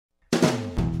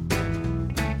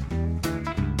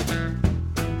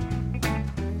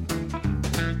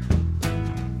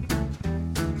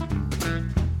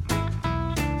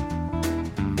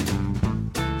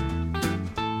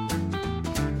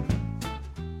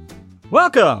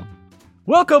Welcome!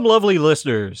 Welcome, lovely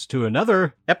listeners, to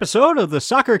another episode of the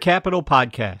Soccer Capital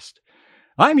Podcast.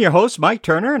 I'm your host, Mike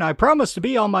Turner, and I promise to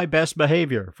be on my best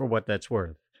behavior, for what that's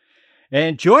worth.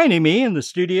 And joining me in the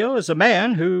studio is a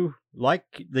man who, like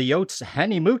the Yotes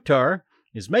Hani Mukhtar,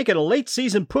 is making a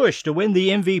late-season push to win the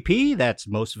MVP, that's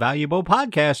Most Valuable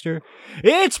Podcaster.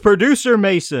 It's Producer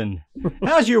Mason.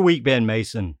 How's your week been,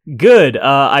 Mason? Good.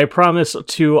 I promise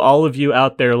to all of you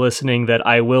out there listening that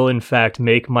I will, in fact,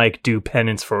 make Mike do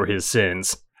penance for his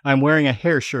sins. I'm wearing a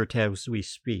hair shirt as we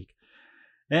speak.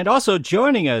 And also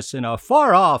joining us in a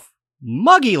far-off,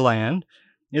 muggy land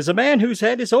is a man who's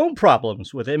had his own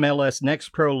problems with MLS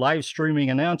Next Pro live streaming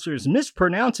announcers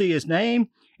mispronouncing his name.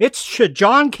 It's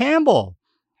Shajon Campbell.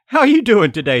 How are you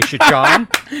doing today, Shajon?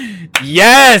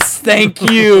 Yes, thank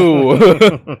you.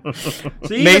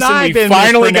 See, Mason, we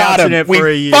finally got him.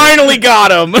 We finally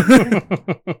got him.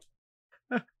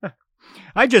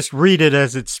 I just read it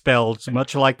as it's spelled,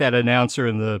 much like that announcer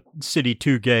in the City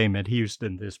 2 game at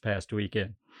Houston this past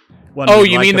weekend. Oh,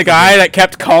 you mean the guy that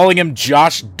kept calling him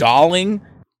Josh Darling?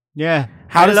 Yeah.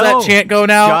 How does that chant go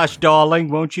now? Josh Darling,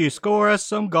 won't you score us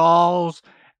some goals?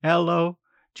 Hello.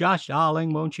 Josh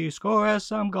Darling, won't you score us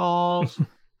some goals?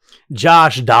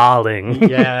 Josh Darling.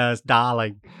 Yes,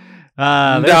 Darling.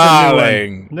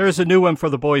 Darling. There's a new one for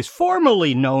the boys,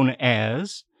 formerly known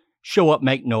as Show Up,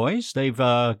 Make Noise. They've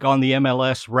gone the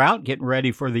MLS route, getting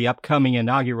ready for the upcoming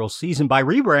inaugural season by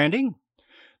rebranding.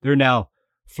 They're now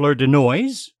Fleur de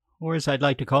Noise, or as I'd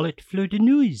like to call it, Fleur de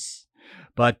Noise.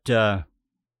 But, yeah,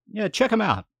 check them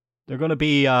out. They're going to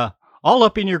be all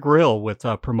up in your grill with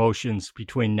promotions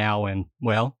between now and,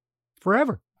 well,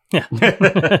 forever. Yeah.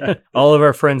 All of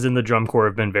our friends in the drum corps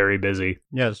have been very busy.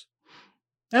 Yes.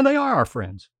 And they are our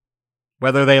friends,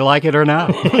 whether they like it or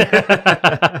not.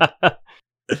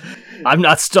 I'm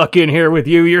not stuck in here with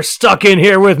you. You're stuck in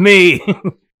here with me.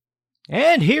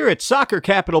 And here at Soccer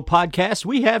Capital Podcast,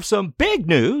 we have some big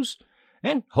news,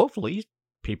 and hopefully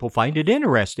people find it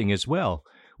interesting as well.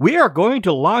 We are going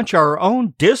to launch our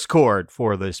own Discord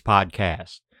for this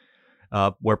podcast.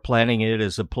 We're planning it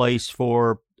as a place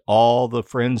for all the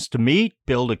friends to meet,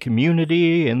 build a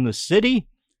community in the city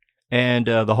and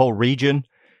the whole region.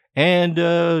 And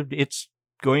it's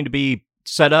going to be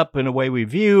set up in a way we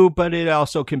view, but it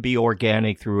also can be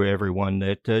organic through everyone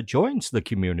that joins the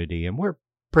community. And we're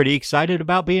pretty excited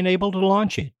about being able to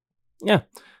launch it. Yeah.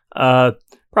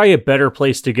 Probably a better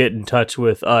place to get in touch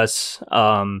with us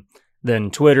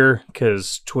than Twitter,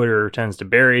 because Twitter tends to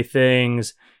bury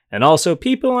things. And also,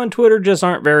 people on Twitter just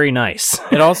aren't very nice.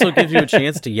 It also gives you a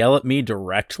chance to yell at me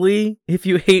directly if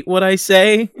you hate what I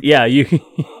say. Yeah,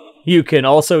 you can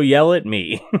also yell at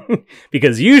me,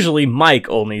 because usually Mike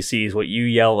only sees what you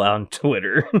yell on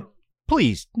Twitter.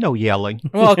 Please, no yelling.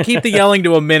 Well, keep the yelling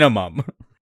to a minimum.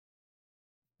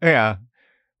 Yeah,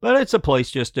 but it's a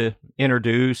place just to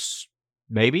introduce,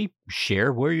 maybe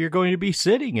share where you're going to be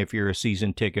sitting if you're a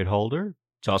season ticket holder.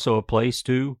 It's also a place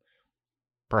to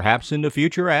perhaps in the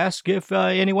future ask if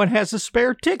anyone has a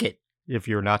spare ticket if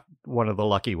you're not one of the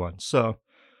lucky ones. So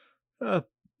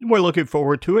we're looking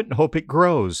forward to it and hope it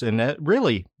grows. And that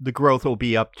really, the growth will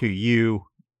be up to you,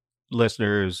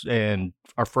 listeners, and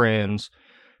our friends,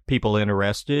 people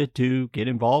interested to get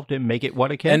involved and make it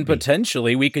what it can and be.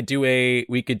 Potentially we could do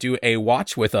a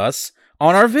watch with us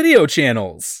on our video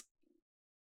channels.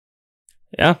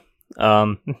 Yeah.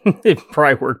 It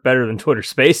probably work better than Twitter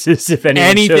Spaces if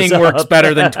anything works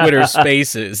better than Twitter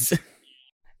Spaces.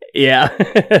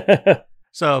 Yeah.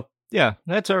 So, yeah,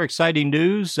 that's our exciting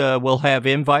news. We'll have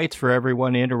invites for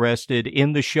everyone interested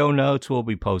in the show notes. We'll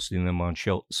be posting them on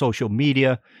social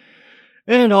media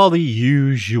and all the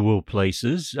usual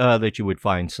places that you would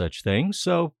find such things.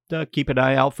 So keep an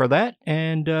eye out for that.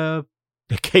 And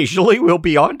occasionally we'll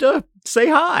be on to say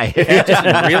hi.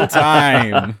 Yeah, in real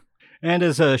time. And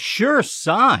as a sure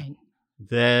sign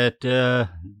that the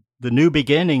new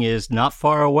beginning is not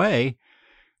far away,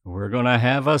 we're going to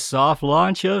have a soft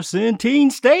launch of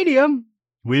Centene Stadium.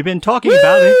 We've been talking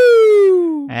about it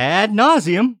ad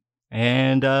nauseum,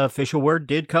 and official word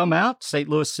did come out. St.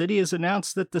 Louis City has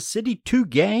announced that the City 2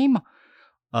 game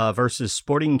versus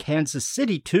Sporting Kansas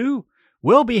City 2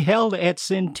 will be held at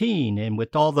Centene. And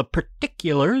with all the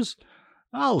particulars,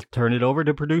 I'll turn it over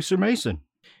to Producer Mason.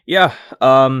 Yeah,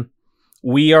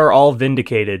 we are all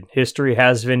vindicated. History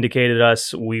has vindicated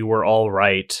us. We were all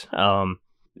right.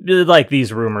 Like,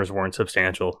 these rumors weren't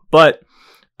substantial. But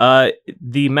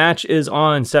the match is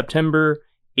on September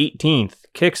 18th.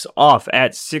 Kicks off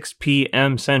at 6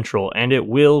 p.m. Central, and it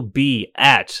will be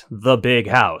at the Big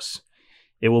House.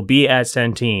 It will be at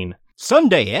Centene.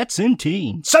 Sunday at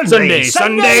Centene. Sunday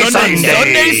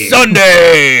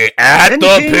at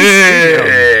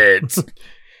the pit.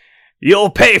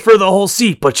 You'll pay for the whole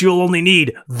seat, but you'll only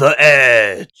need the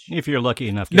edge. If you're lucky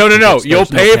enough. To No. tickets, You'll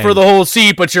there's no pay for paying. the whole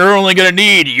seat, but you're only going to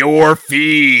need your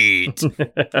feet.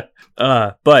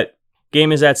 But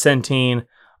game is at Centene.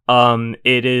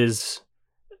 It is,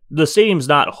 the stadium's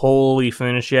not wholly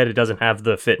finished yet. It doesn't have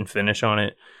the fit and finish on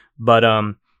it, but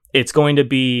it's going to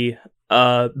be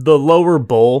the lower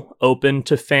bowl open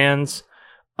to fans.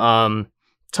 Tom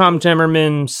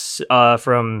Timmermans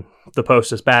from the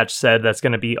Post-Dispatch said that's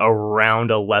going to be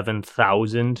around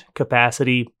 11,000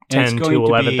 capacity, And 10 it's to going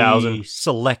 11,000. be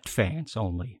select fans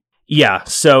only. Yeah,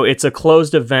 so it's a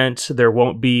closed event. There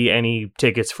won't be any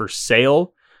tickets for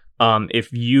sale.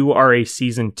 If you are a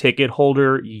season ticket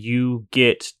holder, you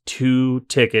get 2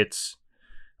 tickets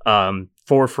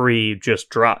for free, just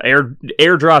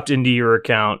airdropped into your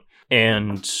account,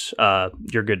 and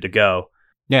you're good to go.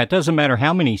 Yeah, it doesn't matter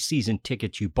how many season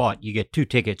tickets you bought. You get 2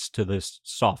 tickets to this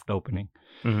soft opening.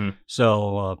 Mm-hmm.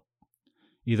 So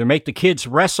either make the kids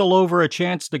wrestle over a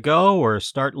chance to go or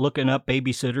start looking up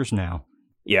babysitters now.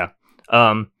 Yeah.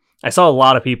 I saw a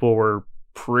lot of people were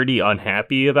pretty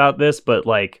unhappy about this, but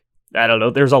like, I don't know,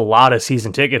 there's a lot of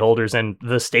season ticket holders and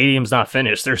the stadium's not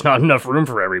finished. There's not enough room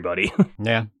for everybody.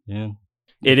 Yeah.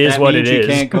 It is That what it means is.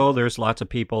 You can't go. There's lots of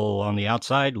people on the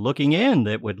outside looking in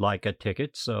that would like a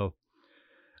ticket. So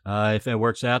if it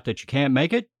works out that you can't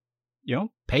make it,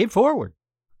 pay it forward.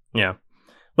 Yeah.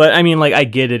 But I mean, like, I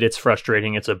get it. It's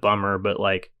frustrating. It's a bummer, but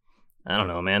like, I don't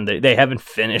know, man. They haven't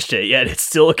finished it yet. It's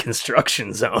still a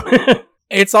construction zone.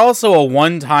 It's also a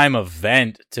one-time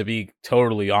event, to be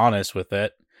totally honest with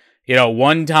it.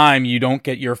 One time you don't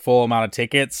get your full amount of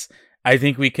tickets. I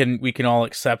think we can all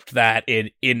accept that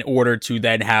in order to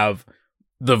then have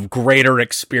the greater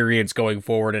experience going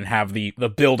forward and have the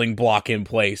building block in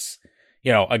place,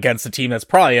 against the team that's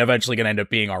probably eventually going to end up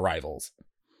being our rivals.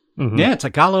 Mhm. Yeah, it's a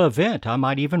gala event. I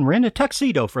might even rent a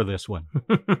tuxedo for this one.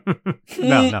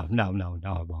 No, I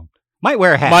won't. Might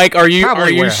wear a hat. Mike, are you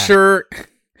Probably wear a hat. sure?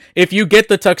 If you get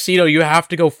the tuxedo, you have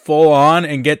to go full on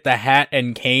and get the hat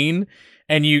and cane,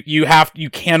 and you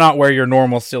cannot wear your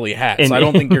normal silly hat. So I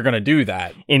don't think you're going to do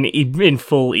that. in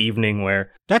full evening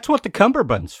wear. That's what the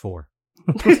cummerbund's for.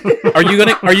 Are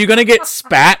you gonna get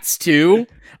spats too?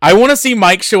 I want to see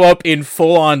Mike show up in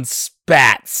full on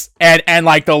spats and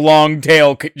like the long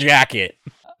tail jacket.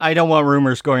 I don't want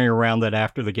rumors going around that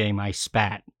after the game I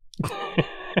spat.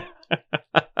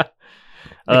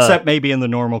 Except maybe in the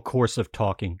normal course of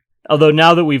talking. Although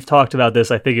now that we've talked about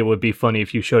this, I think it would be funny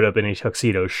if you showed up in a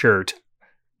tuxedo shirt.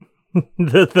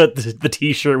 the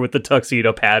t-shirt with the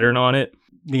tuxedo pattern on it.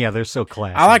 Yeah, they're so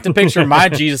classy. I like to picture my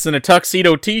Jesus in a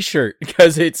tuxedo t-shirt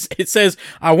because it says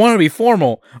I want to be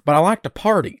formal, but I like to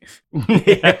party.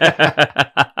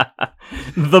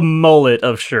 The mullet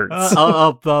of shirts.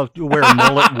 I'll wear a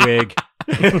mullet wig.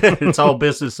 It's all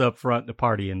business up front, the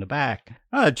party in the back.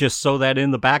 Just sew that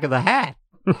in the back of the hat.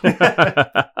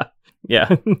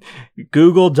 Yeah.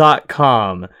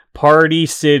 Google.com. Party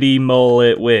City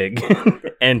mullet wig.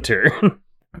 Enter.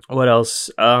 What else?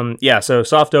 So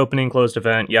soft opening, closed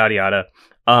event, yada yada.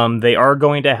 They are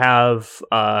going to have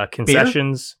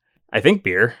concessions. Beer? I think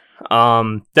beer.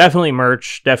 Definitely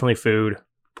merch, definitely food.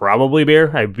 Probably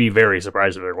beer. I'd be very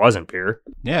surprised if there wasn't beer.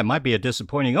 Yeah, it might be a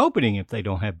disappointing opening if they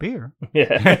don't have beer.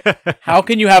 Yeah. How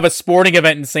can you have a sporting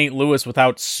event in St. Louis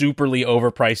without superly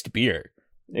overpriced beer?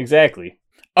 Exactly.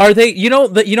 Are they, you know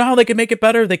how they could make it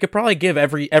better? They could probably give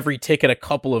every ticket a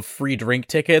couple of free drink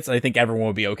tickets, and I think everyone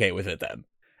would be okay with it then.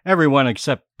 Everyone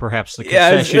except perhaps the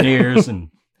concessionaires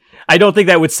and I don't think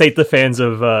that would sate the fans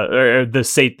of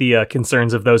sate the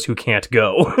concerns of those who can't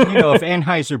go. if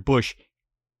Anheuser-Busch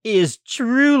is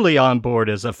truly on board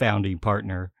as a founding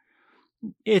partner,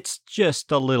 it's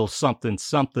just a little something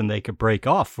they could break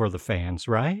off for the fans,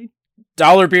 right?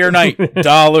 Dollar beer night.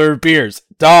 Dollar beers.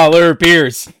 Why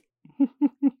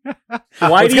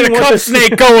Let's do you get a want cup the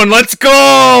snake going. Let's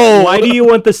go. Why do you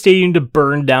want the stadium to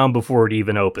burn down before it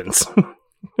even opens?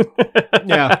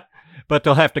 Yeah, but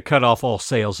they'll have to cut off all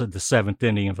sales at the 7th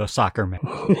inning of a soccer match.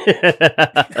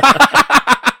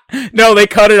 No, they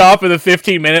cut it off at the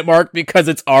 15-minute mark because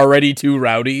it's already too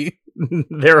rowdy.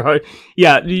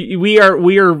 We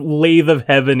are lathe of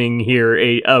heavening here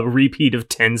a repeat of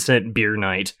 10-cent beer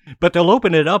night. But they'll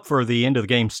open it up for the end of the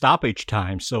game stoppage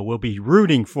time, so we'll be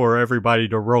rooting for everybody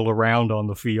to roll around on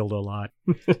the field a lot.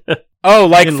 Oh,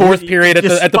 like And fourth period at the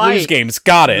Blues despite games.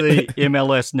 Got it. The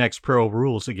MLS Next Pro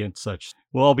rules against such.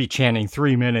 We'll all be chanting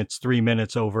 3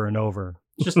 minutes over and over.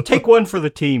 Just take one for the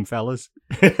team, fellas.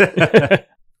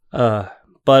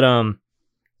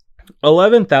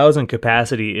 11,000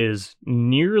 capacity is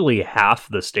nearly half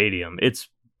the stadium. It's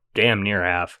damn near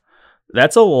half.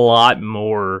 That's a lot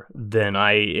more than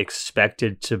I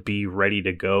expected to be ready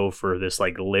to go for this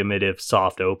like limited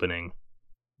soft opening.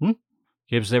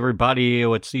 Gives everybody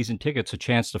with season tickets a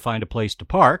chance to find a place to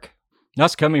park.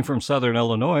 Us coming from Southern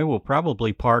Illinois will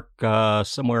probably park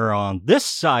somewhere on this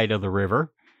side of the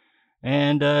river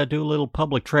and do a little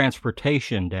public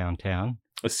transportation downtown.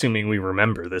 Assuming we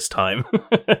remember this time.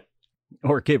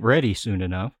 Or get ready soon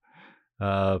enough.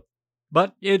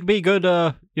 But it'd be good,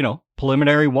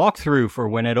 preliminary walkthrough for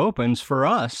when it opens for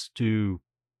us to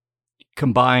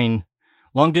combine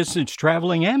long-distance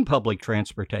traveling and public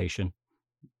transportation.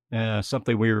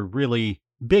 Something we're really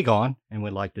big on and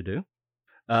would like to do.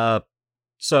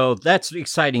 So that's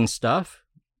exciting stuff.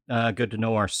 Good to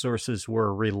know our sources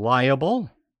were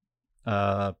reliable.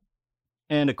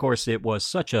 And, of course, it was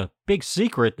such a big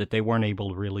secret that they weren't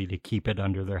able really to keep it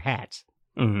under their hats.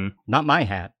 Mm-hmm. Not my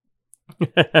hat.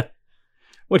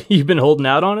 What, you been holding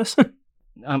out on us?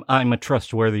 I'm a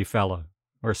trustworthy fellow,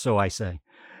 or so I say.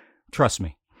 Trust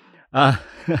me.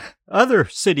 Other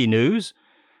city news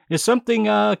is something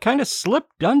kind of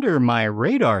slipped under my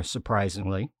radar,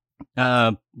 surprisingly.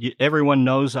 Everyone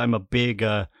knows I'm a big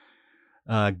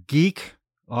geek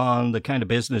on the kind of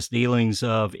business dealings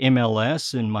of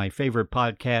MLS and my favorite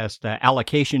podcast,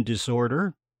 Allocation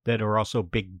Disorder, that are also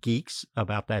big geeks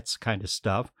about that kind of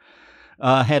stuff.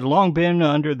 Had long been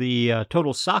under the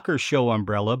Total Soccer Show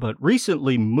umbrella, but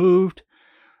recently moved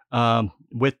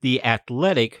with The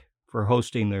Athletic for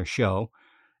hosting their show.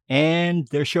 And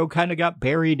their show kind of got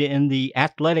buried in the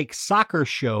Athletic Soccer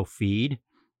Show feed,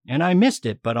 and I missed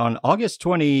it. But on August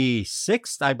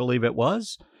 26th, I believe it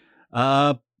was,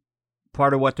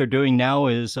 part of what they're doing now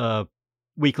is a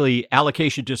weekly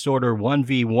Allocation Disorder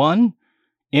 1v1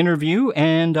 interview.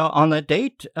 And on that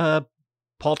date,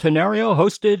 Paul Tenorio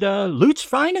hosted Lutz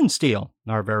Pfannenstiel,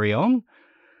 our very own,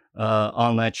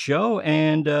 on that show.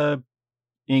 And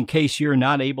in case you're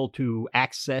not able to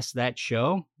access that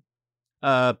show,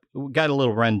 we got a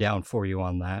little rundown for you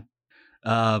on that.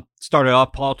 Started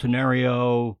off Paul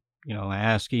Tenorio,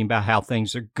 asking about how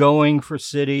things are going for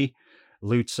City.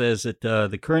 Lutz says that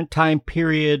the current time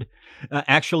period,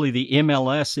 actually the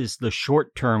MLS is the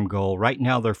short-term goal. Right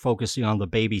now they're focusing on the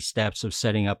baby steps of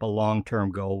setting up a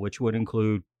long-term goal, which would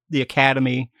include the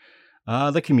academy,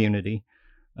 the community,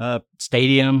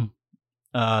 stadium,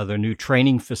 their new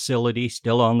training facility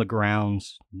still on the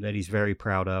grounds that he's very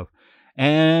proud of,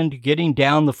 and getting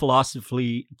down the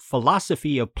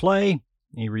philosophy of play.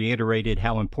 He reiterated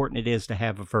how important it is to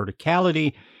have a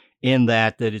verticality in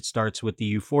that it starts with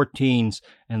the U14s,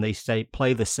 and they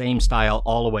play the same style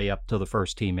all the way up to the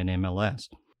first team in MLS.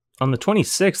 On the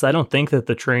 26th, I don't think that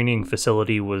the training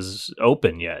facility was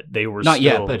open yet. They were not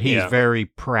yet, but he's very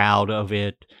proud of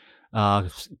it.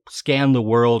 Scanned the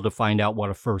world to find out what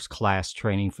a first-class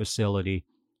training facility,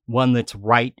 one that's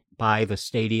right by the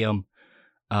stadium,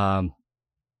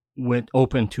 went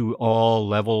open to all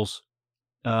levels.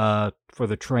 For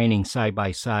the training side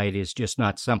by side is just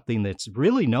not something that's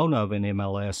really known of in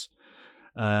MLS.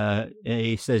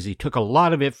 He says he took a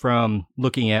lot of it from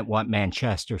looking at what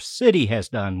Manchester City has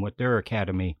done with their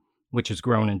academy, which has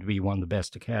grown into be one of the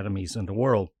best academies in the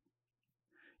world.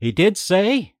 He did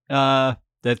say that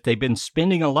they've been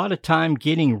spending a lot of time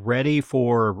getting ready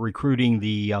for recruiting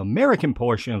the American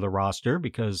portion of the roster,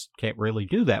 because can't really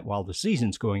do that while the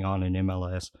season's going on in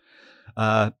MLS.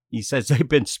 He says they've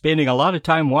been spending a lot of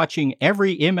time watching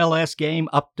every MLS game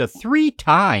up to 3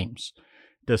 times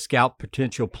to scout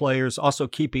potential players, also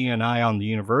keeping an eye on the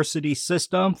university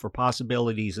system for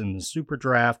possibilities in the super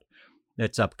draft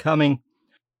that's upcoming.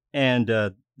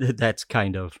 And that's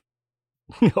kind of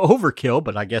overkill,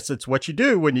 but I guess it's what you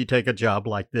do when you take a job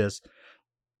like this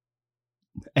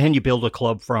and you build a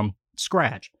club from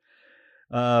scratch.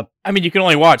 You can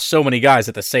only watch so many guys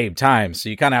at the same time, so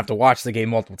you kind of have to watch the game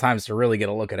multiple times to really get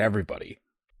a look at everybody.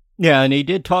 Yeah, and he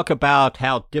did talk about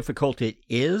how difficult it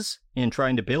is in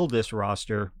trying to build this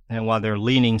roster, and why they're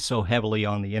leaning so heavily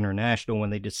on the international when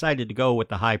they decided to go with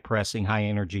the high-pressing,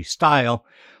 high-energy style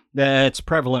that's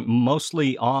prevalent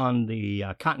mostly on the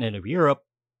continent of Europe.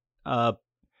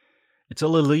 It's a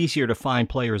little easier to find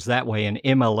players that way. In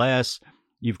MLS,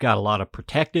 you've got a lot of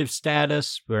protective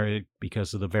status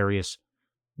because of the various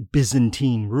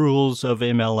Byzantine rules of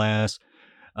MLS.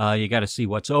 You got to see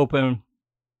what's open,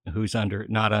 who's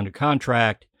not under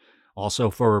contract. Also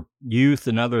for youth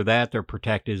and other that, they're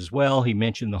protected as well. He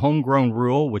mentioned the homegrown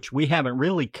rule, which we haven't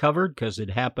really covered because it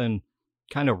happened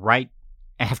kind of right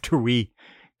after we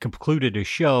concluded a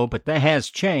show, but that has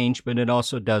changed. But it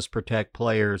also does protect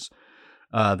players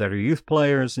that are youth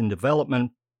players in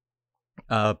development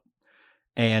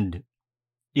And,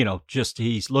 just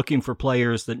he's looking for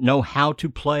players that know how to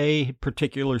play a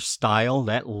particular style.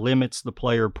 That limits the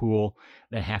player pool.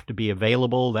 That have to be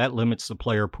available. That limits the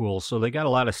player pool. So they got a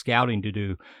lot of scouting to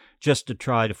do just to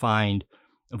try to find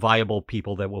viable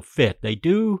people that will fit. They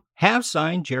do have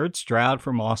signed Jared Stroud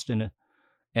from Austin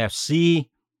FC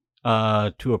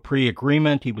to a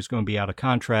pre-agreement. He was going to be out of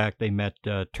contract. They met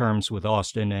terms with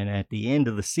Austin, and at the end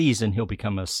of the season, he'll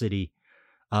become a City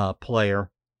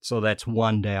player. So that's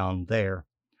one down there.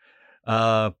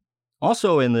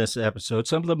 Also in this episode,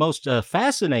 some of the most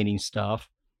fascinating stuff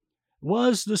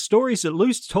was the stories that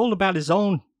Lutz told about his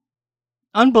own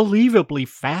unbelievably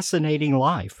fascinating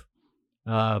life.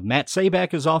 Matt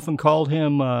Sabak has often called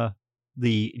him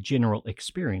the General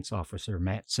Experience Officer.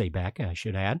 Matt Sabak, I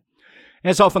should add,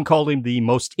 has often called him the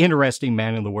most interesting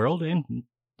man in the world, and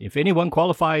if anyone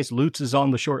qualifies, Lutz is on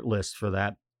the short list for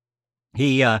that.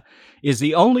 He is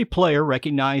the only player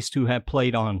recognized to have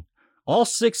played on all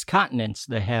 6 continents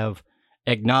that have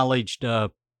acknowledged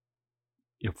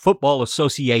football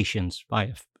associations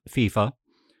by FIFA.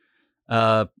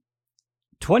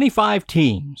 25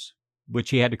 teams, which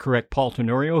he had to correct Paul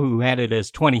Tenorio, who had it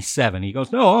as 27. He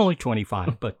goes, no, only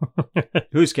 25, but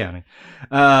who's counting?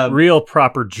 Real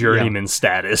proper journeyman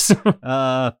status.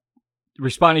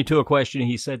 Responding to a question,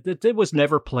 he said that it was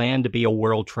never planned to be a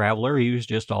world traveler. He was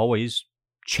just always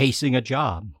chasing a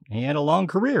job. He had a long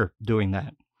career doing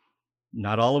that.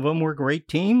 Not all of them were great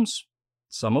teams.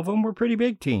 Some of them were pretty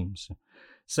big teams.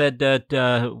 Said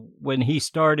that when he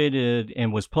started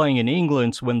and was playing in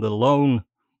England, when the loan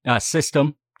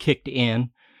system kicked in,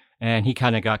 and he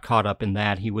kind of got caught up in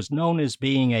that. He was known as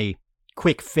being a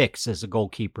quick fix as a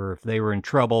goalkeeper. If they were in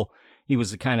trouble, he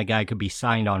was the kind of guy who could be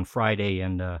signed on Friday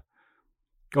and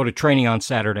go to training on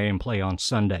Saturday and play on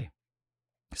Sunday.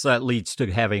 So that leads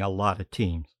to having a lot of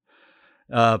teams.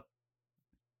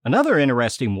 Another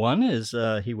interesting one is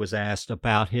he was asked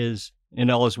about in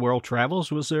all his world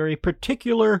travels, was there a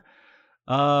particular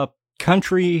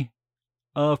country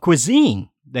cuisine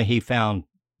that he found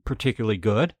particularly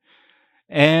good?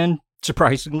 And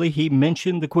surprisingly, he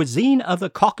mentioned the cuisine of the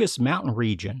Caucasus Mountain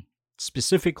region,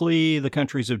 specifically the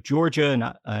countries of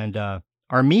Georgia and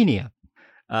Armenia,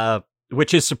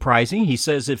 which is surprising. He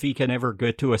says if he can ever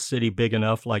get to a city big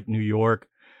enough like New York,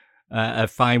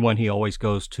 find one, he always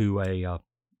goes to a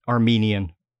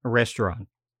Armenian restaurant.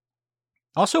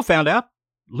 Also found out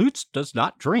Lutz does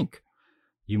not drink.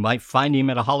 You might find him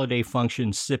at a holiday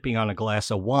function sipping on a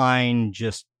glass of wine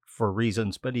just for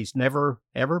reasons, but he's never,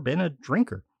 ever been a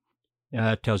drinker.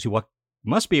 Tells you what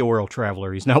must be a world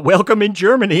traveler. He's not welcome in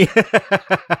Germany.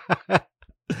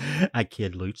 I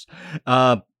kid, Lutz.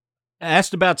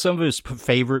 Asked about some of his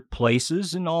favorite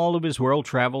places in all of his world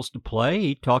travels to play.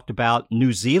 He talked about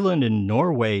New Zealand and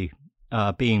Norway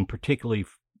being particularly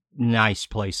nice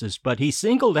places, but he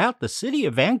singled out the city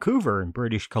of Vancouver in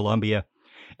British Columbia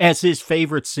as his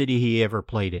favorite city he ever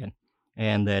played in.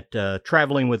 And that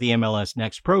traveling with the MLS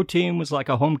Next Pro team was like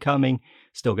a homecoming.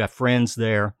 Still got friends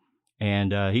there.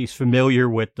 And he's familiar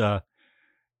with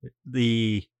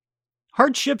the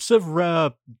hardships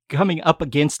of coming up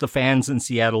against the fans in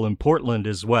Seattle and Portland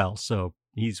as well. So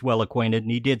he's well acquainted,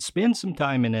 and he did spend some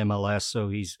time in MLS, so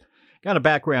he's got a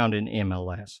background in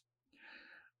MLS.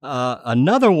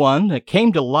 Another one that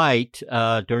came to light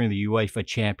during the UEFA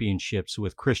Championships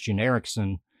with Christian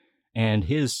Eriksen and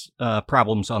his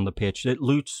problems on the pitch, that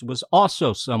Lutz was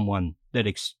also someone that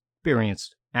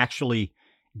experienced actually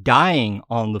dying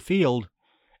on the field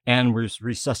and was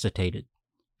resuscitated.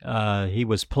 He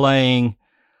was playing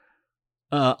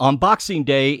on Boxing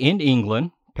Day in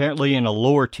England, apparently in a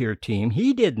lower tier team.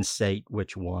 He didn't state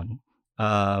which one,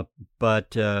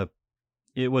 but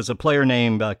it was a player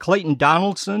named Clayton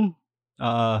Donaldson,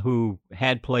 who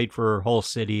had played for Hull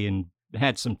City and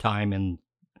had some time in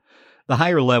the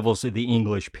higher levels of the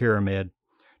English pyramid.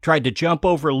 Tried to jump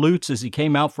over Lutz as he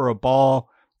came out for a ball,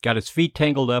 got his feet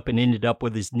tangled up and ended up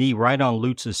with his knee right on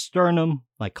Lutz's sternum,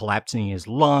 like collapsing his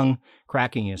lung,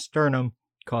 cracking his sternum,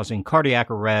 causing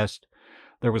cardiac arrest.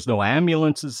 There was no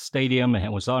ambulance at the stadium and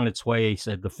it was on its way. He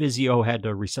said the physio had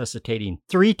to resuscitate him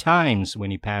 3 times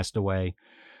when he passed away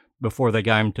before they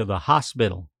got him to the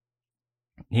hospital.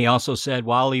 He also said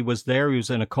while he was there, he was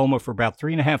in a coma for about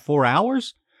 3.5, 4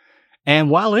 hours.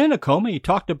 And while in a coma, he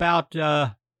talked about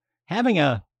having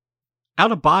a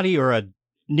out-of-body or a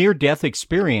near-death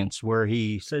experience where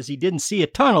he says he didn't see a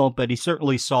tunnel, but he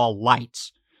certainly saw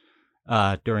lights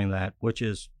during that, which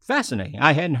is fascinating.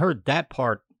 I hadn't heard that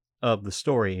part of the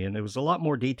story, and it was a lot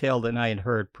more detailed than I had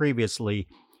heard previously,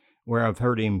 where I've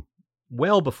heard him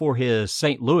well before his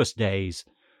St. Louis days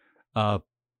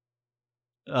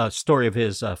story of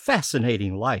his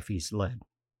fascinating life he's led.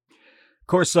 Of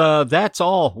course, that's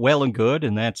all well and good,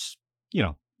 and that's,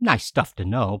 nice stuff to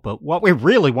know. But what we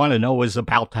really want to know is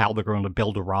about how they're going to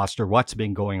build a roster, what's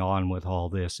been going on with all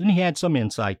this. And he had some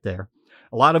insight there.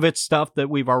 A lot of it's stuff that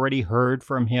we've already heard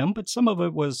from him, but some of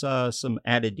it was some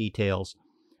added details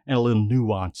and a little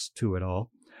nuance to it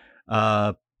all.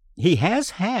 He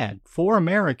has had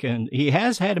Americans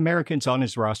on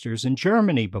his rosters in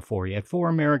Germany before. He had 4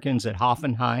 Americans at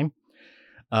Hoffenheim.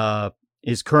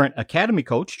 His current academy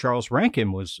coach, Charles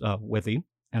Rankin, was with him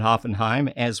at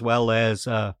Hoffenheim, as well as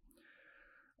Joe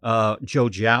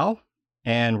Zhao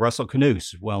and Russell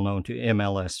Canoes, well known to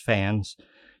MLS fans.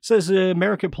 Says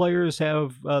American players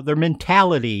have their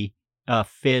mentality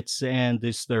fits, and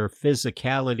their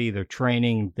physicality, their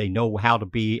training. They know how to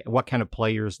be, what kind of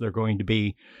players they're going to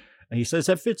be. And he says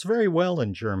that fits very well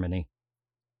in Germany.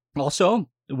 Also,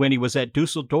 when he was at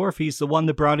Dusseldorf, he's the one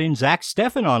that brought in Zach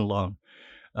Steffen on loan.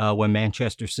 When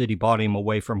Manchester City bought him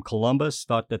away from Columbus,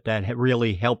 thought that had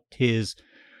really helped his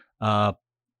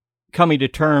coming to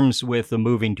terms with the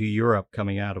moving to Europe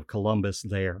coming out of Columbus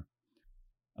there.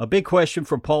 A big question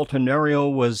for Paul Tenorio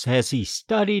was, has he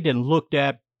studied and looked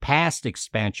at past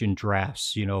expansion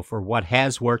drafts, for what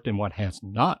has worked and what has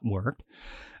not worked?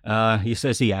 He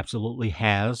says he absolutely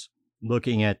has,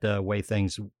 looking at the way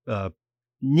things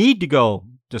need to go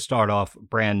to start off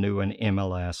brand new in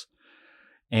MLS.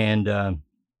 And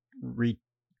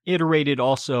reiterated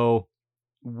also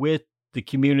with the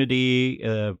community,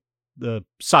 the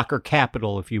soccer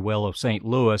capital, if you will, of St.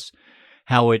 Louis,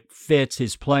 how it fits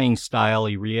his playing style.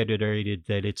 He reiterated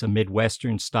that it's a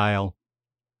Midwestern style,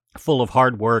 full of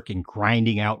hard work and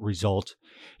grinding out results.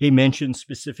 He mentioned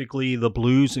specifically the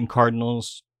Blues and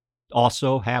Cardinals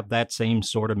also have that same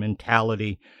sort of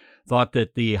mentality. Thought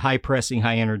that the high-pressing,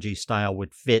 high-energy style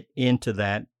would fit into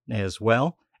that as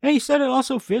well. And he said it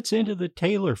also fits into the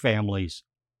Taylor family's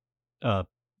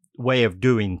way of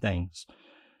doing things.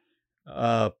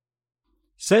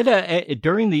 Said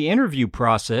during the interview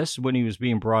process, when he was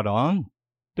being brought on,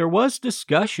 there was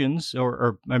discussions,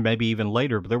 or maybe even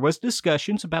later, but there was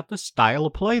discussions about the style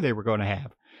of play they were going to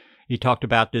have. He talked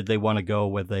about, did they want to go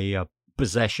with a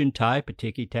possession type, a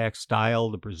tiki-taka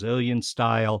style, the Brazilian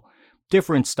style,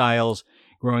 different styles.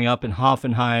 Growing up in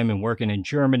Hoffenheim and working in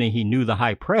Germany, he knew the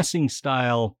high-pressing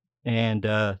style, and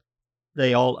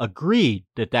they all agreed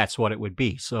that that's what it would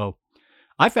be. So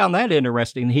I found that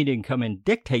interesting. He didn't come and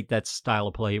dictate that style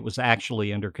of play. It was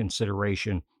actually under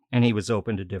consideration, and he was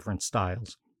open to different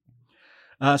styles.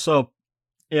 So,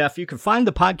 yeah, if you can find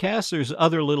the podcast, there's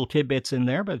other little tidbits in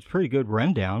there, but it's a pretty good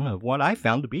rundown of what I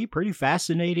found to be a pretty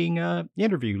fascinating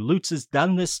interview. Lutz has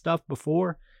done this stuff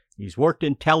before. He's worked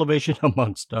in television,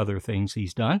 amongst other things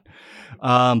he's done.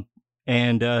 And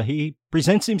he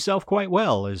presents himself quite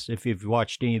well, as if you've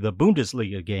watched any of the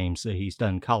Bundesliga games that he's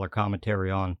done color commentary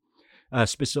on,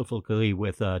 specifically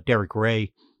with Derek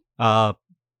Ray.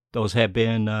 Those have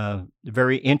been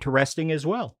very interesting as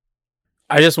well.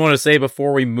 I just want to say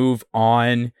before we move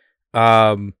on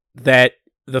that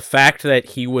the fact that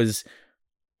he was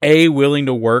willing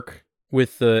to work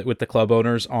with the club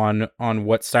owners on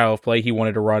what style of play he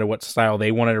wanted to run and what style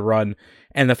they wanted to run,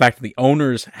 and the fact that the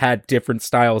owners had different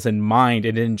styles in mind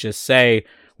and didn't just say,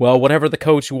 well, whatever the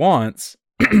coach wants.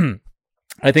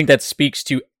 I think that speaks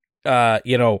to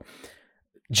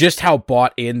just how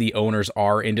bought in the owners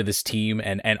are into this team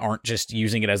and aren't just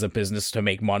using it as a business to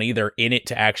make money. They're in it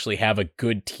to actually have a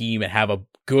good team and have a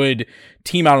good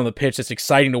team out on the pitch that's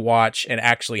exciting to watch and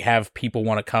actually have people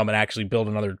want to come and actually build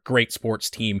another great sports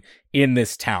team in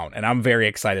this town. And I'm very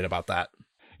excited about that.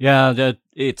 Yeah,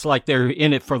 it's like they're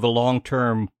in it for the long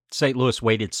term. St. Louis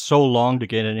waited so long to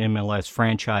get an MLS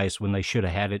franchise when they should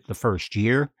have had it the first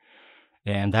year.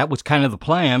 And that was kind of the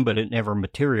plan, but it never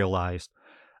materialized.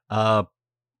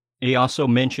 He also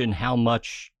mentioned how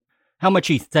much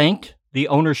he thanked the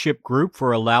ownership group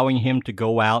for allowing him to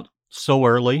go out so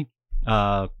early,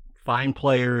 find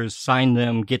players, sign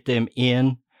them, get them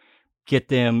in, get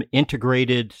them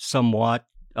integrated somewhat,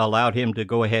 allowed him to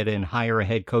go ahead and hire a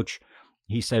head coach.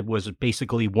 He said was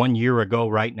basically 1 year ago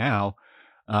right now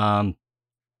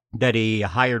that he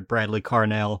hired Bradley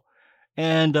Carnell.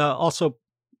 And also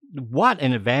what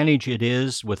an advantage it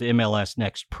is with MLS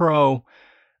Next Pro,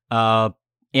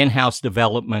 in-house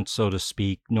development, so to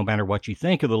speak. No matter what you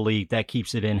think of the league, that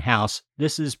keeps it in-house.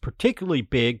 This is particularly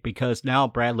big because now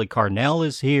Bradley Carnell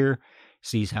is here,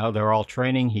 sees how they're all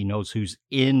training. He knows who's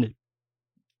in,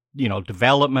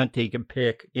 development he can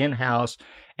pick in-house.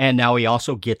 And now he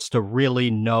also gets to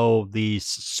really know the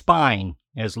spine,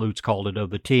 as Lutz called it,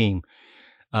 of the team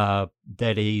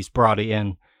that he's brought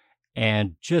in.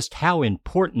 and just how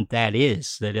important that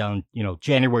is, that on,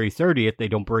 January 30th, they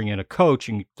don't bring in a coach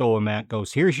and throw him out,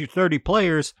 goes, here's your 30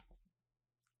 players,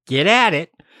 get at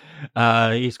it.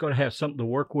 He's going to have something to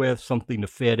work with, something to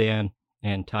fit in,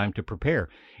 and time to prepare.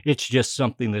 It's just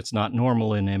something that's not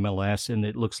normal in MLS, and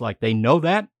it looks like they know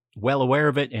that, well aware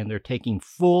of it, and they're taking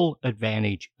full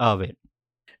advantage of it.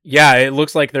 Yeah, it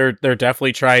looks like they're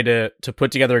definitely trying to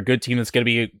put together a good team that's going to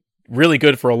be really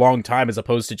good for a long time, as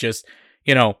opposed to just,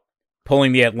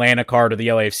 pulling the Atlanta card or the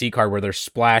LAFC card where they're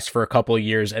splashed for a couple of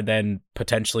years and then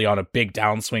potentially on a big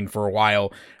downswing for a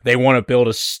while. They want to build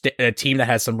a team that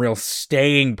has some real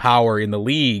staying power in the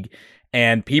league,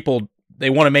 and they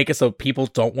want to make it so people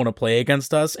don't want to play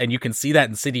against us. And you can see that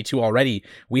in City 2 already.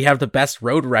 We have the best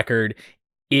road record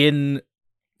in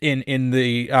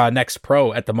the Next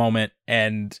Pro at the moment,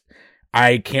 and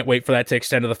I can't wait for that to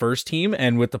extend to the first team.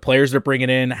 And with the players they're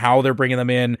bringing in, how they're bringing them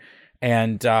in,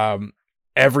 and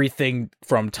everything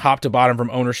from top to bottom,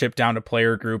 from ownership down to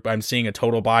player group, I'm seeing a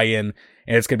total buy-in,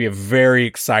 and it's going to be a very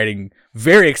exciting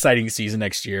season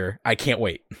next year. I can't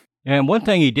wait. And one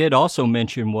thing he did also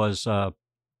mention was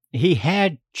he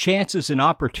had chances and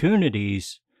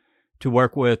opportunities to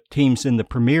work with teams in the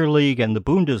Premier League and the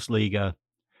Bundesliga,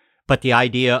 but the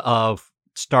idea of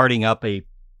starting up a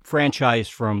franchise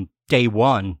from day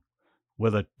one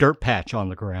with a dirt patch on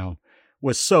the ground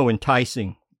was so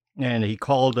enticing. And he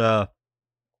called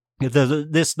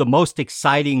this the most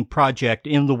exciting project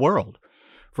in the world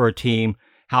for a team.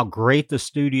 How great the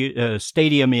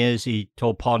stadium is. He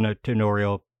told Paul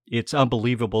Tenorio, it's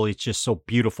unbelievable. It's just so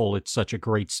beautiful. It's such a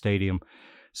great stadium.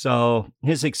 So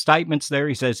his excitement's there.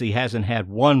 He says he hasn't had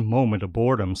one moment of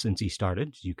boredom since he started,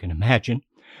 as you can imagine,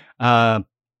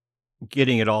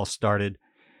 getting it all started.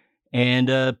 And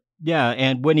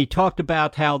and when he talked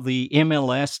about how the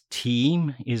MLS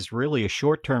team is really a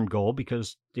short-term goal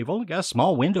because they've only got a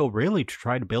small window really to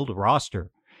try to build a roster.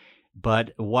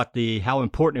 But how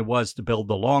important it was to build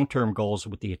the long-term goals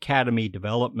with the academy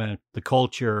development, the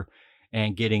culture,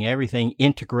 and getting everything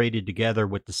integrated together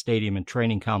with the stadium and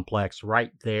training complex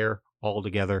right there all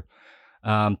together.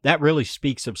 That really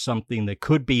speaks of something that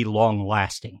could be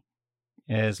long-lasting,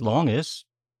 as long as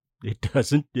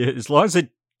it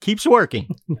keeps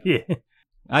working. Yeah.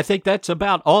 I think that's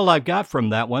about all I've got from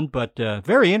that one, but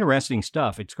very interesting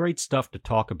stuff. It's great stuff to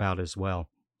talk about as well.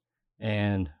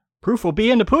 And proof will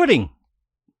be in the pudding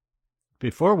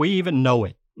before we even know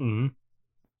it. Mm-hmm.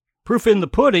 Proof in the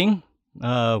pudding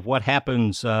of what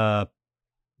happens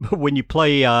when you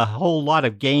play a whole lot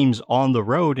of games on the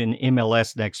road in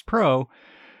MLS Next Pro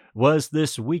was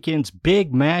this weekend's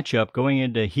big matchup going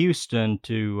into Houston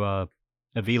to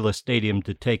Avila Stadium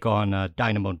to take on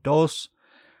Dynamo Dos.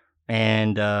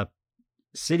 And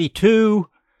City 2,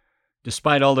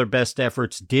 despite all their best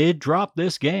efforts, did drop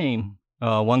this game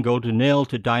 1-0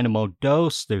 to Dynamo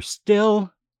Dos. They're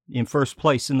still in first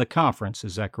place in the conference,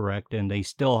 is that correct? And they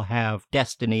still have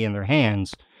destiny in their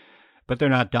hands, but they're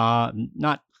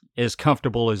not as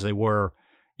comfortable as they were,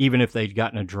 even if they'd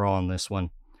gotten a draw on this one.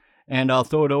 And I'll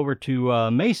throw it over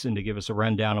to Mason to give us a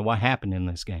rundown of what happened in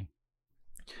this game.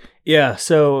 Yeah,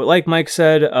 so like Mike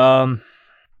said,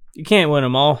 you can't win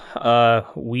them all.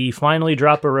 We finally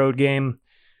drop a road game.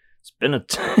 It's been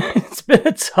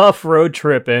a tough road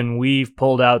trip, and we've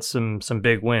pulled out some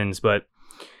big wins. But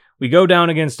we go down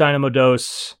against Dynamo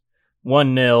Dos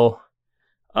 1-0.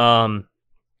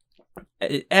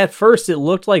 At first, it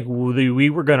looked like we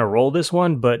were going to roll this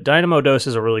one, but Dynamo Dos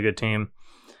is a really good team.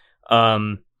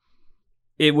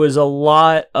 It was a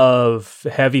lot of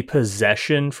heavy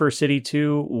possession for City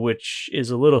 2, which is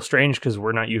a little strange because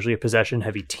we're not usually a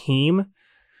possession-heavy team.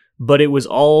 But it was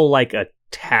all like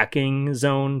attacking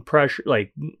zone pressure,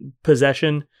 like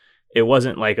possession. It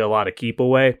wasn't like a lot of keep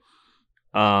away.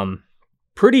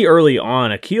 Pretty early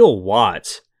on, Akil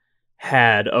Watts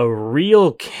had a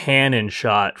real cannon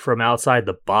shot from outside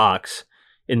the box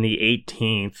in the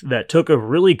 18th that took a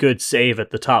really good save at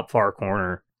the top far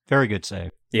corner. Very good save.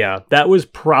 Yeah, that was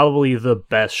probably the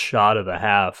best shot of the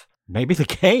half. Maybe the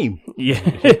game. Yeah,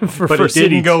 but it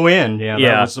didn't go in. Yeah,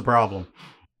 that was the problem.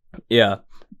 Yeah,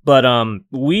 but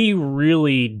we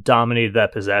really dominated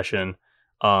that possession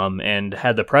and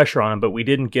had the pressure on them, but we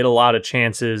didn't get a lot of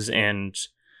chances, and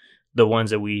the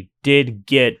ones that we did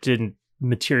get didn't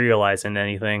materialize into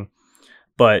anything.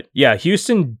 But yeah,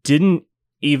 Houston didn't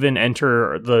even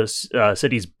enter the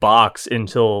City's box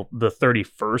until the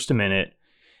 31st minute.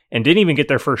 And didn't even get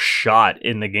their first shot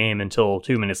in the game until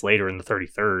 2 minutes later in the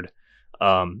 33rd.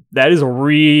 That is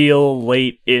real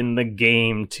late in the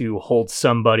game to hold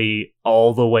somebody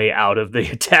all the way out of the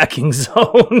attacking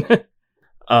zone.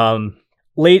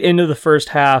 late into the first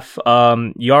half,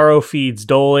 Yarrow feeds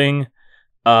Doling,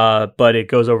 but it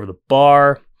goes over the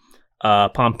bar.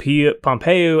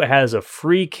 Pompeu has a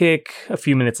free kick a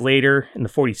few minutes later in the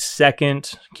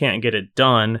 42nd. Can't get it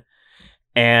done.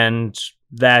 And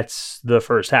that's the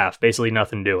first half. Basically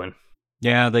nothing doing.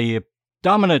 Yeah, the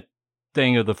dominant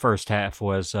thing of the first half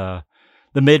was the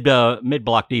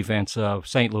mid-block defense of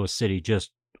St. Louis City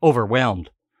just overwhelmed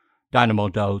Dynamo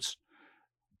Dos.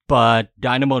 But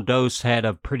Dynamo Dos had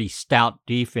a pretty stout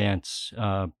defense.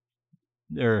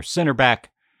 Their center back,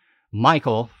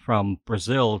 Michael from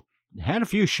Brazil, had a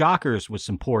few shockers with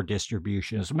some poor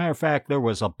distribution. As a matter of fact, there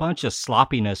was a bunch of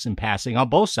sloppiness in passing on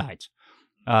both sides.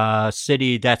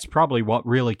 City, that's probably what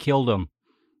really killed them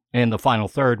in the final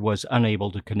third, was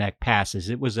unable to connect passes.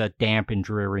 It was a damp and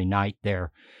dreary night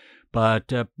there. But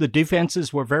the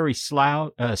defenses were very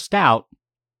stout.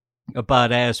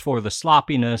 But as for the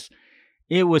sloppiness,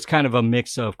 it was kind of a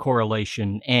mix of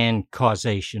correlation and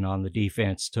causation on the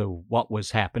defense to what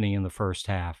was happening in the first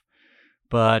half.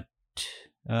 But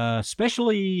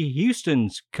especially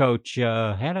Houston's coach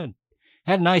had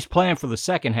a nice plan for the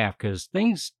second half because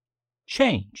things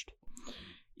changed.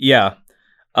 Yeah.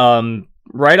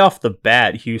 Right off the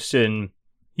bat, Houston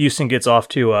gets off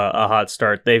to a hot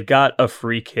start. They've got a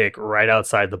free kick right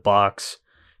outside the box.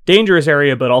 Dangerous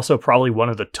area, but also probably one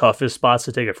of the toughest spots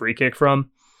to take a free kick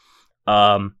from.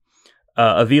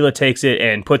 Avila takes it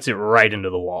and puts it right into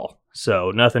the wall.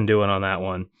 So nothing doing on that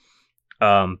one.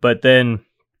 But then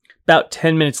about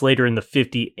 10 minutes later in the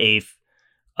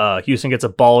 58th, Houston gets a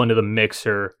ball into the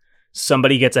mixer.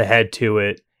 Somebody gets ahead to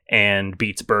it and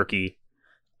beats Berkey,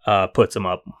 puts him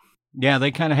up. Yeah,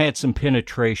 they kind of had some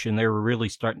penetration. They were really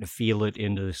starting to feel it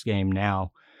into this game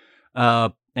now.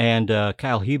 And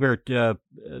Kyle Hebert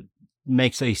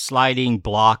makes a sliding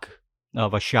block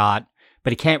of a shot,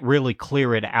 but he can't really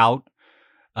clear it out.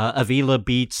 Avila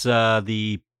beats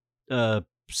the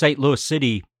St. Louis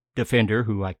City defender,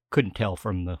 who I couldn't tell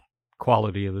from the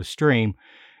quality of the stream,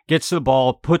 gets the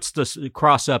ball, puts the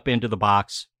cross up into the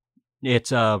box.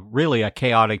 It's really a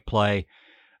chaotic play.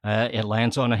 It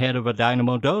lands on the head of a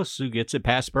Dynamo Dos, who gets it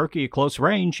past Berkey at close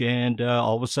range, and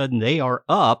all of a sudden they are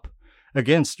up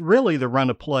against really the run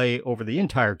of play over the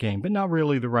entire game, but not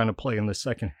really the run of play in the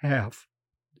second half.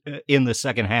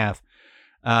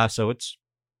 So it's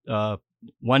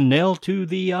 1-0 to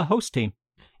the host team.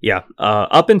 Yeah,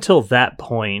 up until that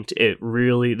point,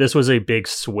 this was a big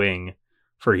swing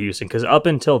for Houston, because up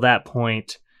until that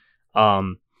point,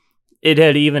 it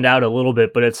had evened out a little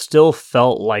bit, but it still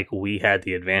felt like we had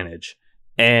the advantage.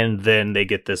 And then they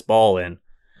get this ball in.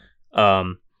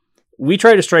 We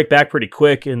try to strike back pretty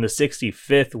quick. In the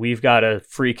 65th, we've got a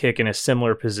free kick in a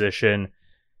similar position,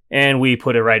 and we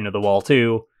put it right into the wall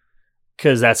too,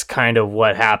 because that's kind of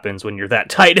what happens when you're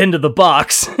that tight into the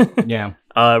box. Yeah.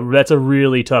 That's a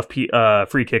really tough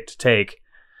free kick to take.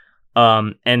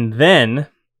 And then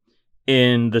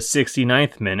in the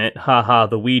 69th minute,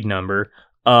 the weed number.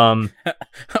 I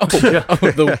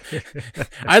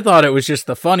thought it was just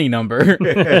the funny number.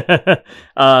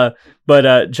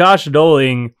 But Josh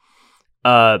Doling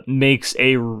makes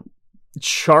a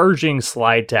charging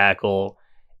slide tackle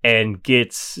and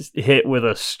gets hit with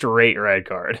a straight red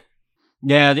card.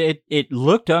 Yeah, it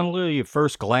looked ugly at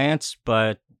first glance,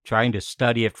 but trying to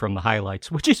study it from the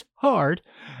highlights, which is hard.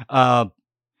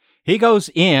 He goes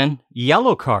in,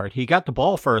 yellow card. He got the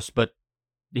ball first, but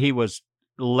he was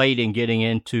late in getting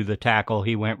into the tackle.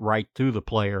 He went right through the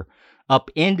player,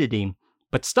 upended him,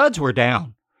 but studs were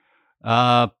down.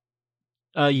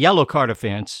 Yellow card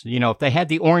offense. You know, if they had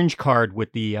the orange card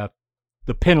with the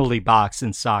penalty box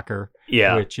in soccer.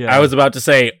 Yeah. Which, I was about to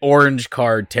say orange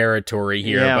card territory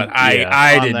here, but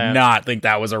I did not think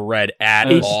that was a red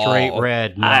at all. Straight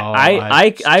red. No,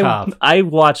 I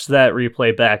watched that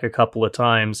replay back a couple of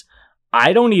times.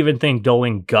 I don't even think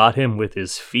Doling got him with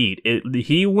his feet.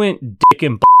 He went dick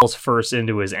and balls first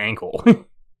into his ankle.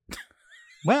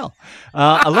 Well,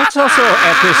 let's also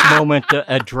at this moment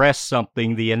address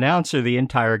something. The announcer the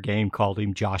entire game called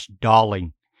him Josh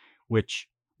Dolling, which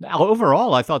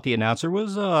overall I thought the announcer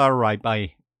was all right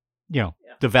by,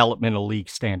 developmental league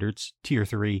standards, tier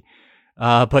 3.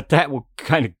 But that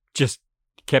kind of just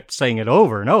kept saying it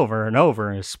over and over and over,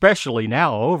 and especially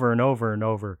now over and over and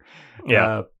over.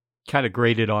 Yeah. Kind of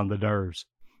grated on the nerves.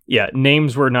 Yeah,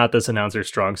 names were not this announcer's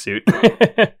strong suit.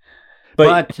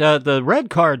 but the red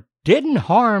card didn't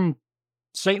harm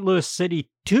St. Louis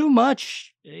City too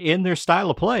much in their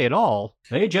style of play at all.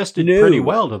 They adjusted pretty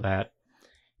well to that.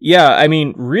 Yeah, I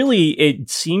mean, really, it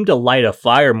seemed to light a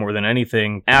fire more than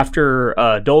anything.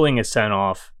 After Doling is sent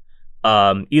off,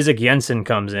 Isak Jensen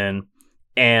comes in,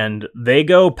 and they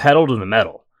go pedal to the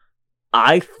metal.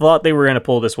 I thought they were going to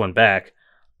pull this one back.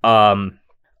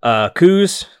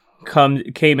 Kuz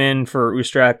came in for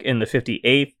Ustrak in the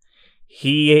 58th.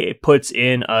 He puts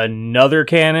in another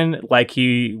cannon like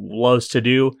he loves to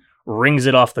do, rings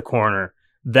it off the corner.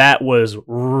 That was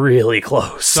really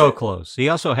close. So close. He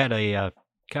also had a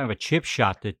kind of a chip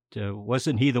shot that,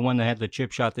 wasn't he the one that had the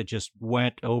chip shot that just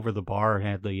went over the bar and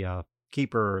had the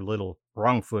keeper a little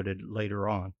wrong-footed later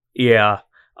on? Yeah.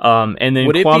 And then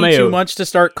would it Kwame be too much to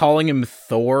start calling him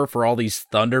Thor for all these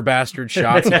thunder bastard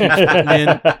shots he's putting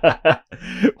in?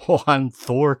 Juan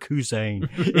Thor Kuzane.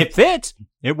 It fits.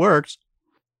 It works.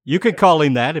 You could call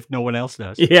him that if no one else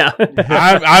does. Yeah.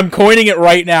 I'm coining it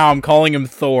right now. I'm calling him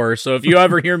Thor. So if you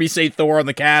ever hear me say Thor on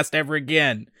the cast ever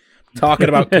again, I'm talking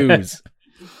about Kuz.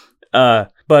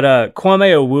 But Kwame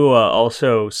Awua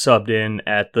also subbed in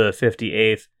at the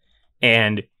 58th,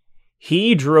 and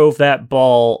he drove that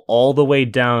ball all the way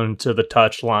down to the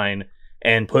touchline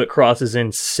and put crosses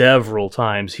in several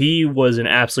times. He was an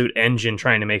absolute engine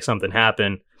trying to make something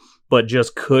happen, but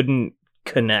just couldn't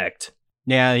connect.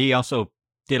 Yeah, he also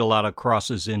did a lot of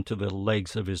crosses into the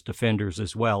legs of his defenders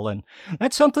as well, and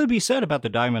that's something to be said about the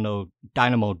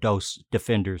Dynamo Dos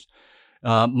defenders.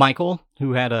 Michael,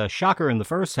 who had a shocker in the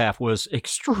first half, was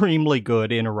extremely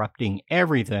good interrupting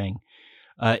everything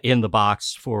in the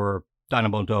box for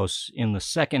Dynamo Dos in the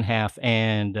second half,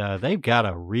 and they've got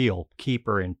a real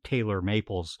keeper in Taylor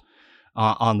Maples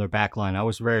on their back line. I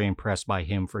was very impressed by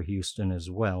him for Houston as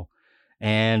well.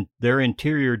 And their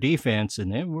interior defense,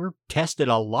 and they were tested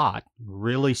a lot,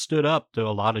 really stood up to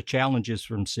a lot of challenges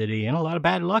from City and a lot of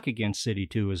bad luck against City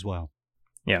too as well.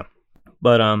 Yeah.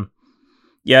 But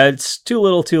yeah, it's too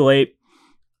little too late.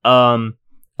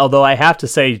 Although I have to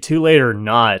say, too late or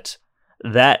not,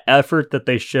 that effort that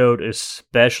they showed,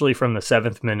 especially from the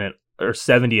 7th minute or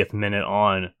 70th minute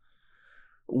on,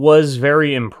 was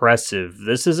very impressive.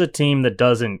 This is a team that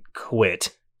doesn't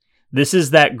quit. This is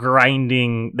that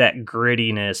grinding, that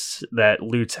grittiness that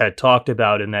Lutz had talked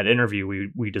about in that interview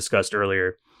we discussed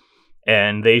earlier.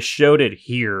 And they showed it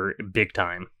here big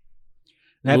time.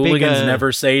 That Hooligans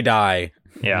never say die.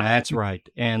 Yeah, that's right.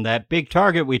 And that big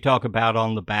target we talk about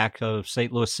on the back of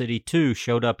St. Louis City 2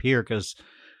 showed up here because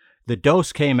the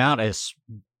dose came out,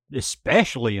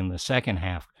 especially in the second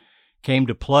half, came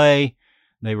to play.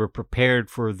 They were prepared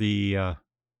for the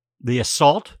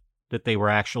assault that they were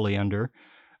actually under.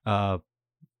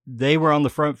 They were on the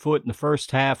front foot in the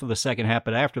first half of the second half,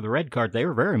 but after the red card, they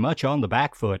were very much on the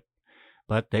back foot.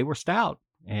 But they were stout,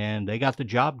 and they got the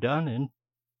job done, and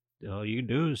all you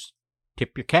do is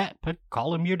tip your cat, but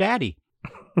call him your daddy.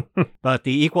 But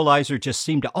the equalizer just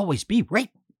seemed to always be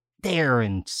right there,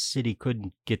 and City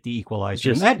couldn't get the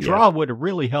equalizer. And that draw would have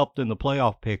really helped in the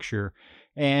playoff picture.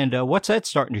 And what's that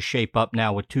starting to shape up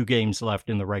now with 2 games left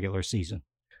in the regular season?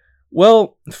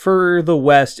 Well, for the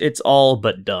West, it's all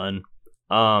but done.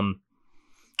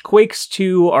 Quakes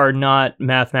 2 are not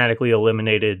mathematically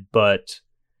eliminated, but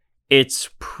it's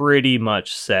pretty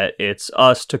much set. It's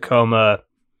us, Tacoma,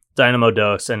 Dynamo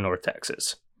Dos, and North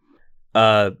Texas.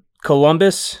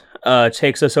 Columbus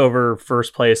takes us over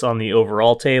first place on the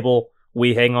overall table.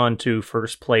 We hang on to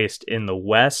first place in the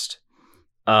West.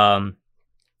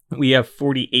 We have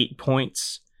 48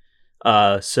 points.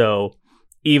 So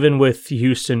even with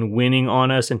Houston winning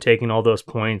on us and taking all those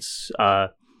points,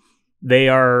 they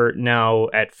are now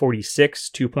at 46,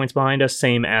 2 points behind us,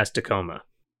 same as Tacoma.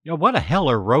 You know, what a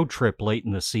heller road trip late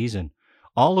in the season.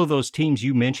 All of those teams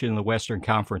you mentioned in the Western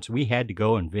Conference, we had to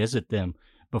go and visit them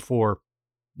before,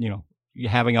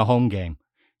 having a home game.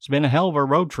 It's been a hell of a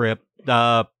road trip.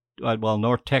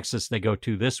 North Texas they go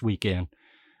to this weekend,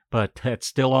 but that's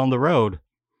still on the road.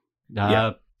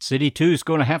 City 2 is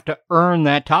going to have to earn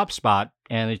that top spot,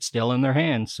 and it's still in their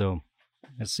hands, so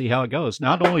let's see how it goes.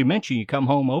 Not only mention you come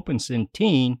home open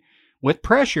Centene with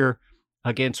pressure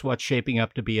against what's shaping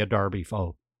up to be a Derby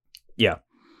foe. Yeah.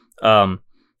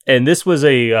 And this was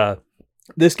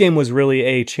this game was really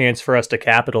a chance for us to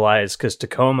capitalize because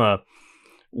Tacoma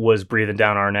was breathing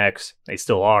down our necks. They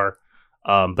still are.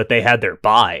 But they had their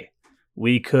bye.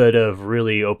 We could have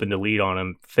really opened a lead on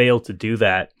them, failed to do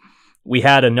that. We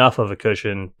had enough of a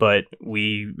cushion, but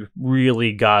we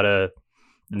really got to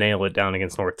nail it down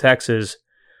against North Texas,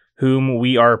 whom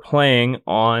we are playing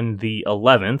on the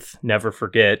 11th. Never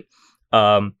forget.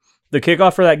 The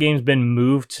kickoff for that game's been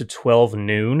moved to 12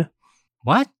 noon.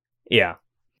 What? Yeah.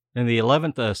 And the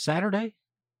 11th, Saturday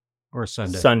or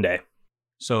Sunday? Sunday.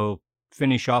 So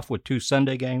finish off with 2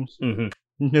 Sunday games? Mm-hmm.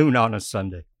 Noon on a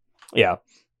Sunday. Yeah.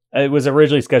 It was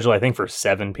originally scheduled, I think, for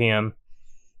 7 p.m.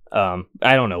 I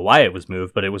don't know why it was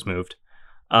moved, but it was moved.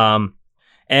 And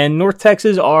North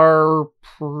Texas are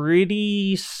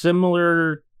pretty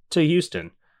similar to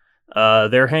Houston.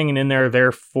 They're hanging in there.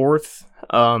 They're fourth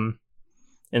in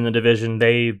the division.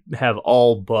 They have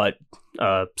all but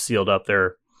sealed up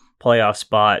their playoff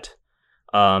spot.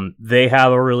 They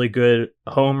have a really good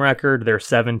home record. They're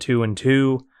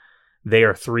 7-2-2. They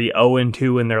are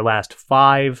 3-0-2 in their last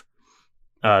 5.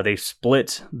 They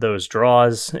split those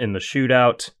draws in the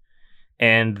shootout.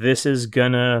 And this is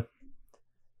gonna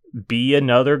be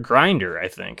another grinder, I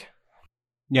think.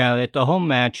 Yeah, at the home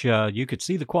match, you could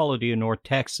see the quality of North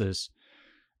Texas,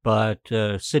 but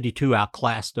City 2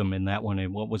 outclassed them in that one.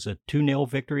 And what was a 2-0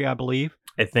 victory, I believe?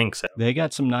 I think so. They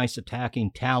got some nice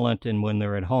attacking talent, and when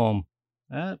they're at home,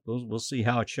 we'll see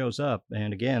how it shows up.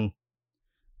 And again,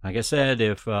 like I said,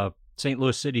 if St.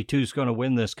 Louis City 2 is going to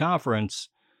win this conference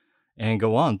and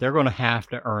go on, they're going to have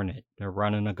to earn it. They're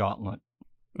running a gauntlet.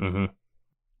 Mm-hmm.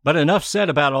 But enough said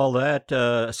about all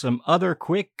that. Some other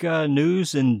quick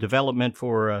news and development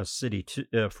for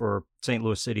for St.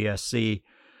 Louis City SC.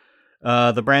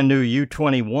 The brand new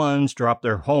U21s dropped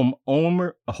their home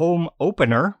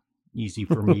opener. Easy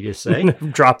for me to say.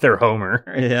 Drop their homer.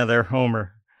 Yeah, their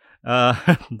homer.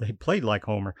 They played like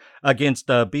homer against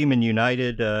Beeman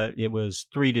United. It was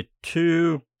 3-2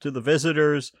 to the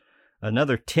visitors.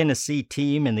 Another Tennessee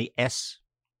team in the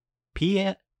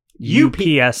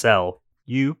UPSL.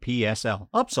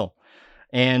 UPSL.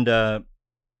 And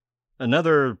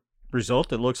another result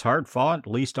that looks hard fought, at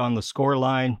least on the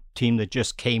scoreline. Team that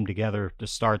just came together to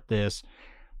start this.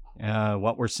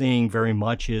 What we're seeing very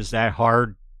much is that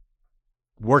hard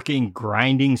working,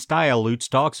 grinding style Lutz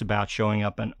talks about showing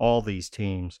up in all these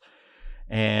teams.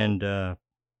 And the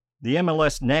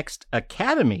MLS Next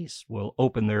Academies will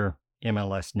open their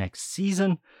MLS Next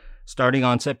season starting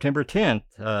on September 10th.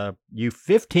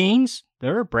 U15s,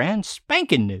 they're brand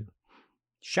spanking new.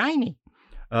 Shiny.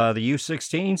 The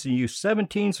U16s and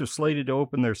U17s are slated to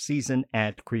open their season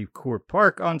at Creve Court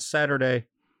Park on Saturday.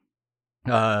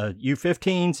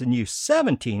 U15s and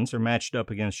U17s are matched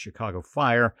up against Chicago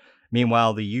Fire.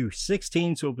 Meanwhile, the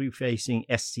U16s will be facing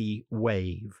SC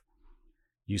Wave.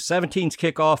 U17s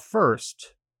kick off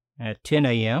first at 10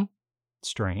 a.m.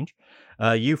 Strange.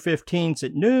 U15s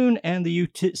at noon, and the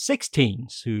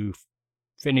U16s, who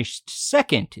finished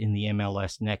second in the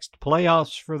MLS Next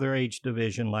playoffs for their age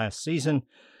division last season,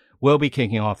 will be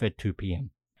kicking off at 2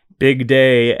 p.m. Big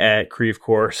day at Creve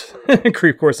Court.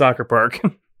 Creve Court Soccer Park.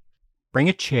 Bring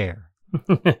a chair.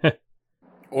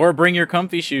 Or bring your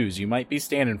comfy shoes. You might be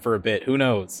standing for a bit. Who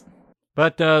knows?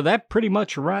 But that pretty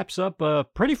much wraps up a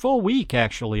pretty full week,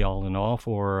 actually, all in all,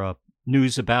 for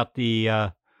news about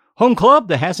the home club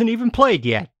that hasn't even played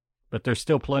yet. But there's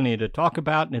still plenty to talk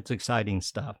about, and it's exciting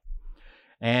stuff.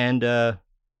 And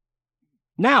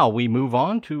now we move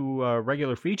on to a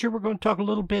regular feature. We're going to talk a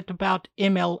little bit about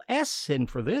MLS. And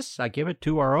for this, I give it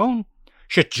to our own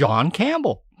John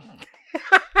Campbell.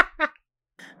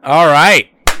 All right.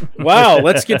 Well,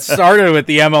 let's get started with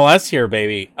the MLS here,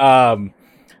 baby.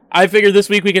 I figured this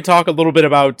week we could talk a little bit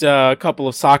about a couple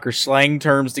of soccer slang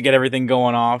terms to get everything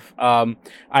going off.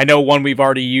 I know one we've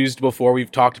already used before.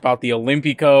 We've talked about the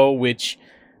Olympico, which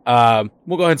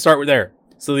we'll go ahead and start with there.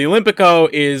 So the Olympico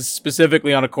is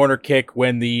specifically on a corner kick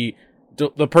when the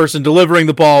person delivering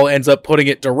the ball ends up putting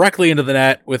it directly into the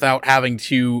net without having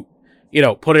to,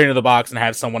 put it into the box and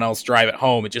have someone else drive it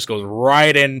home. It just goes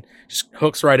right in, just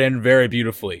hooks right in very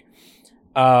beautifully.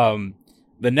 The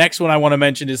next one I want to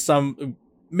mention is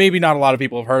maybe not a lot of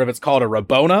people have heard of. It's called a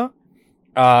Rabona.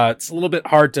 It's a little bit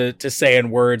hard to say in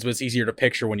words, but it's easier to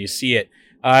picture when you see it.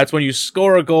 It's when you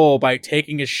score a goal by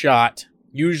taking a shot,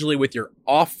 usually with your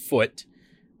off foot,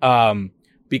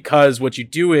 because what you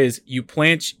do is you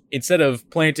plant, instead of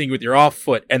planting with your off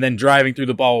foot and then driving through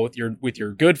the ball with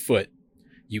your good foot,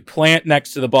 you plant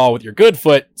next to the ball with your good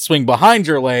foot, swing behind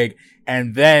your leg,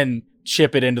 and then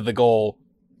chip it into the goal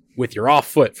with your off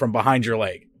foot from behind your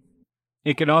leg.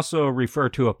 It can also refer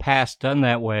to a pass done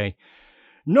that way.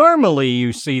 Normally,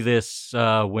 you see this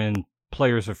when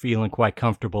players are feeling quite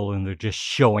comfortable and they're just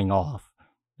showing off.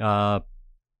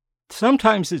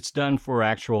 Sometimes it's done for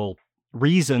actual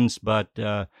reasons, but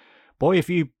boy, if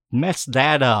you mess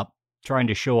that up, trying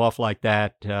to show off like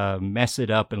that, mess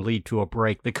it up and lead to a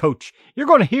break, the coach, you're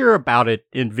going to hear about it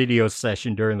in video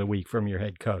session during the week from your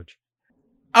head coach.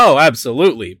 Oh,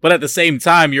 absolutely. But at the same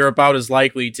time, you're about as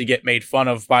likely to get made fun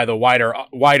of by the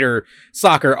wider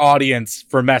soccer audience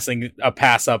for messing a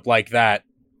pass up like that.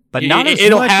 But not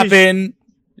it'll happen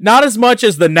not as much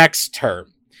as the next term.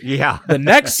 Yeah. The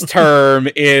next term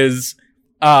is,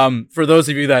 for those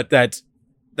of you that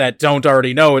don't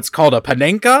already know, it's called a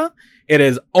panenka. It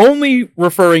is only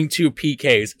referring to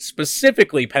PKs,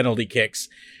 specifically penalty kicks,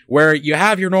 where you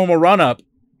have your normal run up,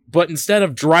 But instead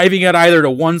of driving it either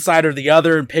to one side or the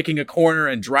other and picking a corner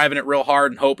and driving it real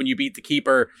hard and hoping you beat the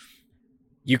keeper,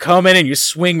 you come in and you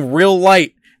swing real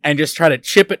light and just try to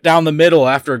chip it down the middle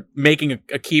after making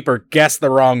a keeper guess the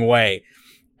wrong way.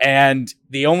 And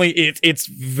it's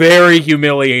very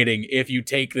humiliating if you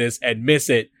take this and miss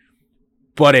it.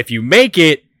 But if you make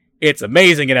it, it's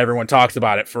amazing and everyone talks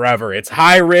about it forever. It's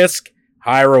high risk,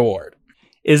 high reward.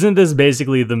 Isn't this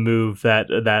basically the move that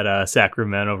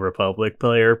Sacramento Republic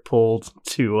player pulled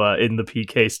to in the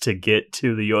PKs to get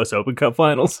to the U.S. Open Cup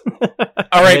Finals?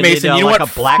 All right, Mason, you know what?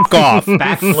 Fuck off.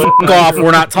 Fuck off.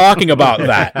 We're not talking about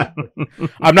that.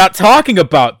 I'm not talking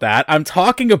about that. I'm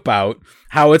talking about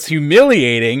how it's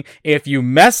humiliating if you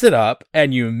mess it up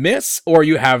and you miss or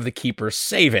you have the keeper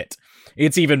save it.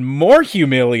 It's even more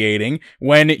humiliating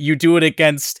when you do it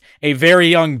against a very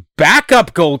young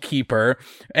backup goalkeeper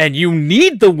and you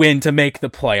need the win to make the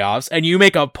playoffs and you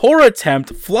make a poor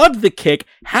attempt, flood the kick,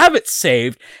 have it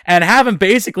saved, and have him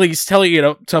basically tell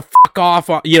you to fuck off,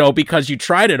 because you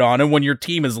tried it on him when your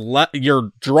team is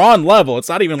you're drawn level. It's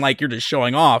not even like you're just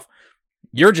showing off.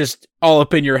 You're just all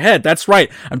up in your head. That's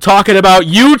right. I'm talking about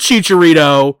you,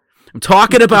 Chicharito.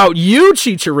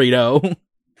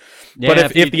 But Yeah,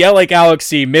 if the LA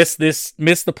Galaxy miss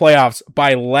the playoffs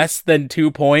by less than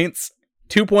 2 points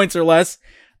or less,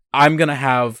 I'm going to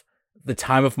have the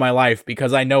time of my life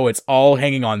because I know it's all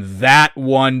hanging on that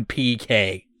one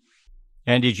PK.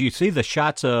 And did you see the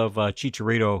shots of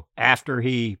Chicharito after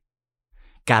he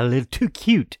got a little too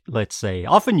cute, let's say?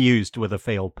 Often used with a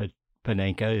failed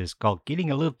Panenka is called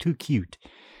getting a little too cute.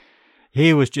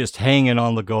 He was just hanging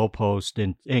on the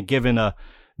goalpost and giving a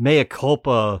mea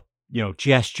culpa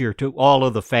gesture to all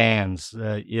of the fans.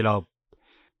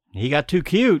 He got too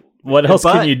cute. What else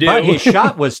can you do? But his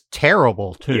shot was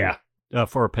terrible too. Yeah.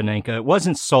 For Panenka, it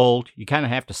wasn't sold. You kind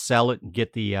of have to sell it and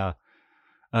get the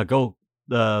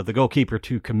goalkeeper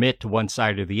to commit to one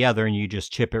side or the other, and you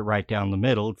just chip it right down the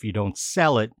middle. If you don't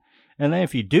sell it, and then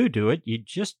if you do it, you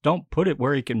just don't put it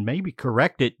where he can maybe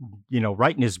correct it,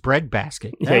 right in his bread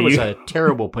basket. That was a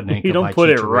terrible Panenka. You don't put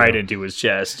it right into his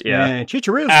chest. Yeah. And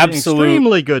Chicharito's been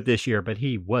extremely good this year, but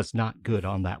he was not good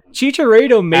on that one.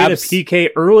 Chicharito made a PK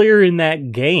earlier in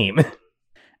that game.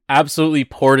 Absolutely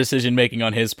poor decision making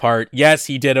on his part. Yes,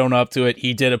 he did own up to it.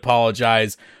 He did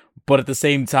apologize. But at the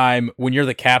same time, when you're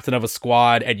the captain of a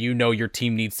squad and you know your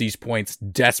team needs these points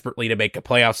desperately to make a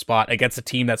playoff spot against a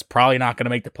team that's probably not going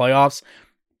to make the playoffs,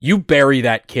 you bury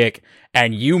that kick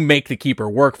and you make the keeper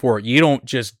work for it. You don't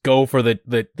just go for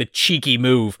the cheeky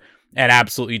move and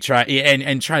absolutely try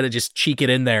and try to just cheek it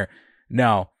in there.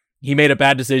 No, he made a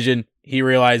bad decision. He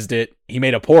realized it. He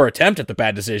made a poor attempt at the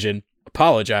bad decision,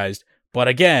 apologized. But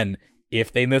again,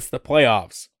 if they miss the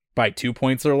playoffs by 2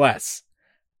 points or less,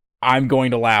 I'm going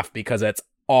to laugh because it's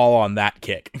all on that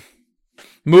kick.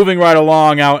 Moving right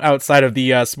along outside of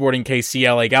the Sporting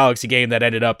KC LA Galaxy game that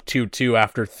ended up 2-2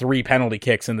 after 3 penalty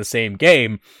kicks in the same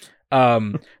game.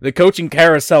 The coaching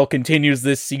carousel continues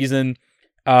this season.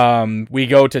 We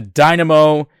go to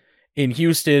Dynamo in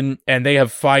Houston, and they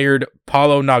have fired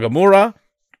Paulo Nagamura.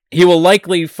 He will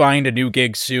likely find a new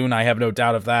gig soon. I have no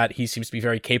doubt of that. He seems to be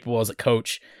very capable as a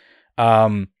coach.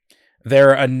 They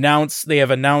have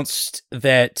announced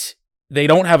that they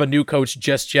don't have a new coach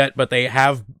just yet, but they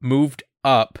have moved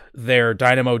up their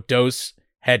Dynamo Dos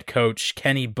head coach,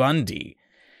 Kenny Bundy.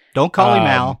 Don't call him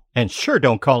Al, and sure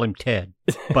don't call him Ted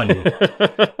Bundy.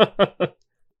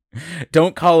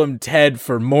 Don't call him Ted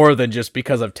for more than just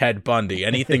because of Ted Bundy.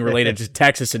 Anything related to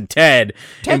Texas and Ted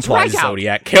Ted's implies right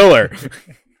Zodiac Killer.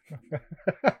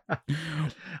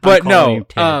 But no,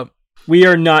 we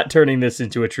are not turning this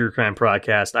into a true crime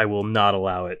podcast. I will not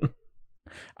allow it.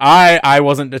 I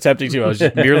wasn't attempting to. I was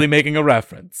just merely making a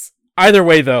reference. Either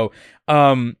way, though,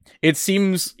 it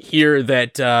seems here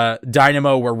that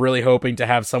Dynamo were really hoping to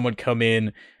have someone come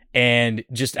in and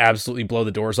just absolutely blow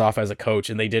the doors off as a coach,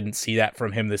 and they didn't see that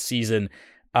from him this season.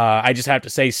 I just have to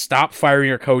say, stop firing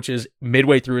your coaches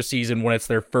midway through a season when it's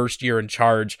their first year in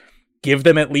charge. Give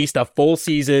them at least a full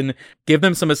season. Give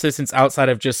them some assistance outside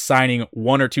of just signing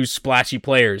 1 or 2 splashy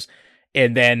players,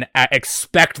 and then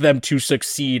expect them to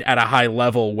succeed at a high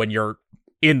level when you're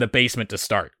in the basement to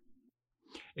start.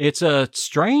 It's a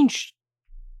strange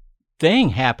thing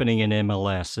happening in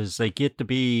MLS as they get to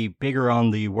be bigger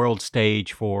on the world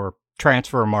stage for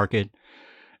transfer market,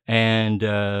 and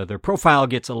their profile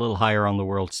gets a little higher on the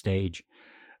world stage.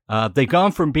 They've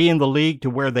gone from being the league to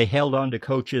where they held on to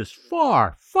coaches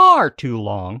far, far too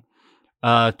long,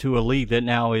 to a league that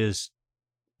now is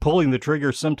pulling the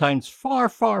trigger sometimes far,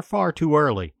 far, far too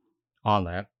early on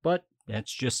that. But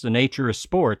that's just the nature of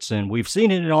sports, and we've seen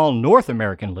it in all North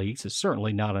American leagues. It's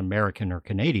certainly not an American or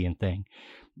Canadian thing.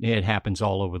 it happens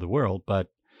all over the world. But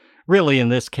really, in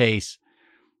this case,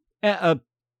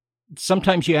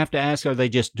 sometimes you have to ask, are they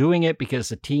just doing it because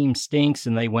the team stinks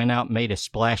and they went out and made a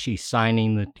splashy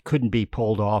signing that couldn't be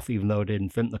pulled off even though it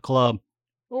didn't fit the club?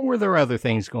 Or were there other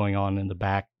things going on in the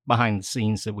back, behind the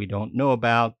scenes that we don't know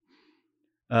about?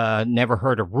 Never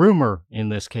heard a rumor in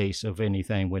this case of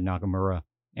anything with Nagamura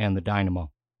and the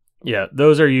Dynamo. Yeah,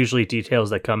 those are usually details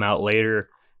that come out later.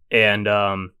 And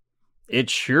it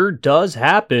sure does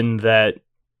happen that,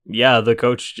 yeah, the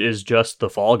coach is just the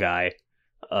fall guy.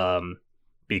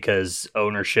 Because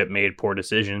ownership made poor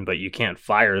decision, but you can't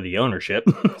fire the ownership.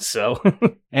 So,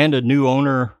 and a new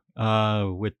owner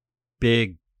with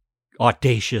big,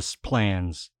 audacious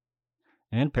plans,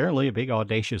 and apparently a big,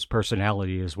 audacious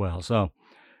personality as well. So,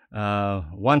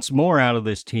 once more out of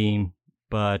this team,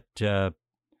 but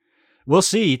we'll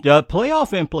see. The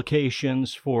playoff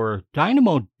implications for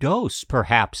Dynamo Dos,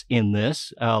 perhaps in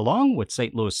this, along with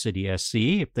St. Louis City SC,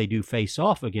 if they do face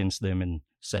off against them in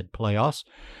said playoffs.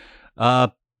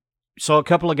 So a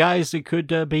couple of guys that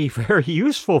could be very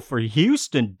useful for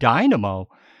Houston Dynamo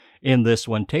in this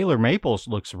one. Taylor Maples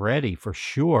looks ready for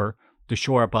sure to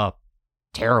shore up a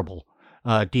terrible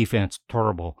defense,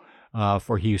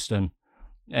 for Houston.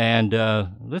 And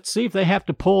let's see if they have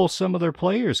to pull some of their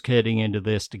players heading into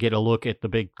this to get a look at the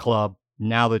big club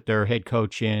now that their head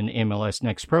coach in MLS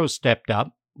Next Pro stepped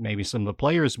up. Maybe some of the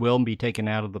players will be taken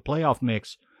out of the playoff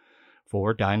mix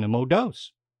for Dynamo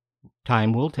Dos.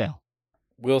 Time will tell.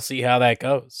 We'll see how that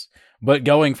goes. But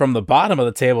going from the bottom of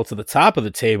the table to the top of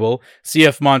the table,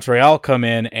 CF Montreal come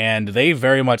in, and they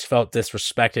very much felt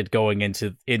disrespected going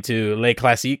into Les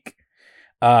Classiques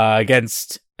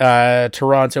against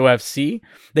Toronto FC.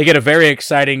 They get a very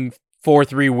exciting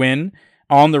 4-3 win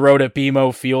on the road at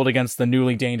BMO Field against the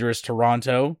newly dangerous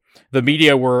Toronto. The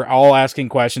media were all asking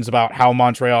questions about how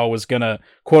Montreal was going to,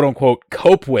 quote-unquote,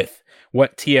 cope with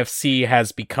what TFC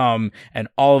has become and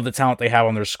all of the talent they have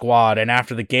on their squad. And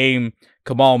after the game,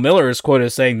 Kamal Miller is quoted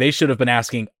as saying they should have been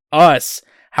asking us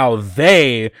how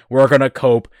they were going to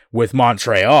cope with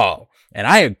Montreal. And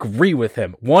I agree with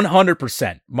him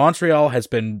 100%. Montreal has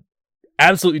been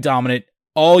absolutely dominant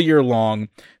all year long.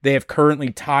 They have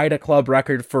currently tied a club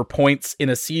record for points in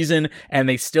a season, and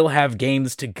they still have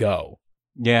games to go.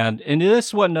 Yeah, and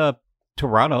this one,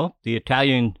 Toronto, the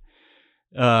Italian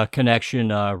connection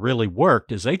really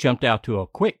worked as they jumped out to a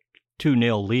quick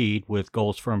 2-0 lead with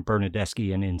goals from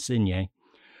Bernadeschi and Insigne.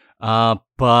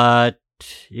 But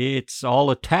it's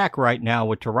all attack right now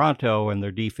with Toronto, and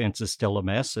their defense is still a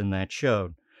mess, and that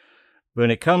showed. When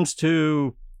it comes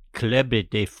to Club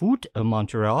de Foot of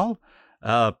Montreal,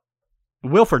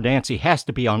 Wilfred Nancy has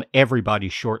to be on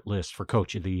everybody's short list for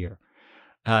Coach of the Year.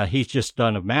 He's just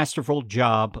done a masterful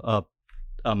job of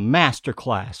a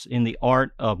masterclass in the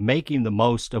art of making the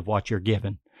most of what you're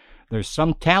given. There's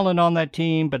some talent on that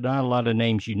team, but not a lot of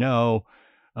names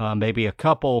maybe a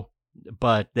couple,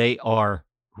 but they are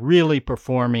really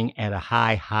performing at a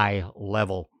high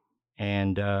level,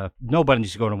 and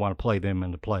nobody's going to want to play them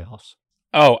in the playoffs.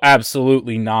 Oh,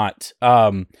 absolutely not.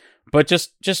 But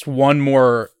just one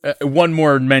more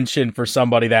mention for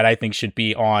somebody that I think should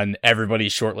be on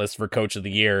everybody's shortlist for Coach of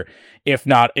the Year, if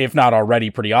not already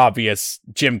pretty obvious.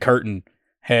 Jim Curtin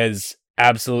has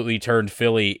absolutely turned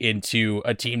Philly into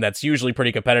a team that's usually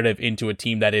pretty competitive into a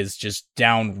team that is just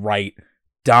downright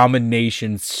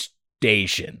domination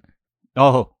station.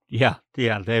 Oh, yeah.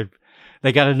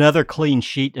 They got another clean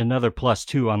sheet, another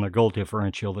 +2 on their goal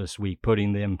differential this week,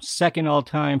 putting them second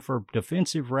all-time for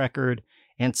defensive record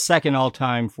and second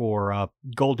all-time for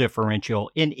goal differential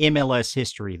in MLS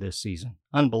history this season.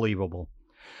 Unbelievable.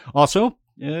 Also,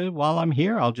 while I'm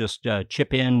here, I'll just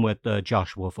chip in with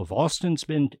Josh Wolf of Austin's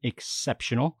been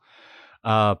exceptional.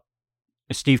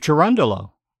 Steve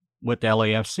Cherundolo with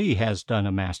LAFC has done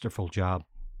a masterful job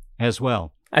as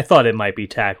well. I thought it might be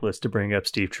tactless to bring up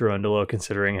Steve Cherundolo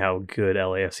considering how good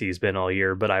LAFC's been all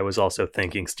year, but I was also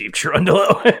thinking Steve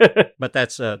Cherundolo. But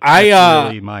that's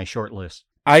really my short list.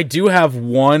 I do have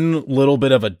one little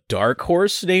bit of a dark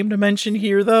horse name to mention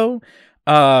here, though.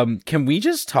 Can we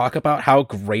just talk about how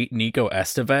great Nico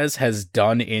Estevez has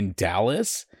done in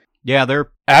Dallas? Yeah,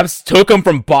 they're took them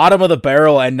from bottom of the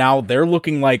barrel, and now they're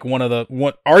looking like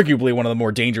arguably one of the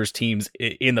more dangerous teams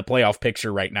in the playoff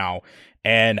picture right now.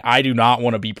 And I do not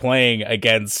want to be playing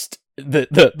against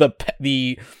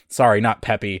the sorry, not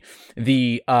Pepe,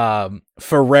 the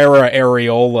Ferreira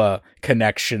Areola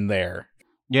connection there.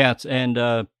 Yeah,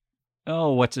 and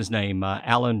what's his name?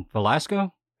 Alan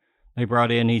Velasco. They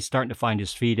brought in. He's starting to find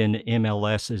his feet in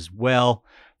MLS as well.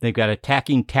 They've got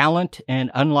attacking talent, and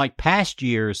unlike past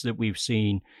years that we've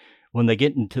seen, when they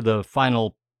get into the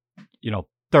final,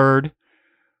 third,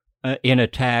 in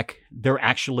attack, they're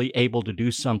actually able to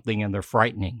do something, and they're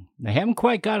frightening. They haven't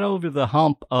quite got over the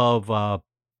hump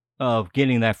of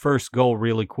getting that first goal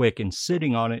really quick and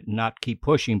sitting on it and not keep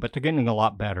pushing, but they're getting a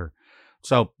lot better.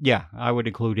 So, yeah, I would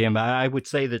include him. I would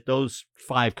say that those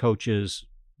 5 coaches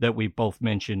that we both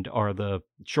mentioned are the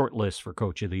short list for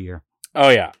Coach of the Year. Oh,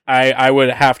 yeah. I would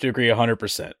have to agree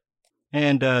 100%.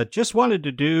 And just wanted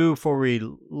to do, before we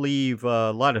leave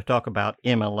a lot of talk about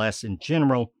MLS in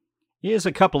general, here's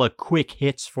a couple of quick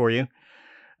hits for you.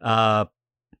 The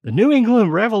New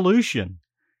England Revolution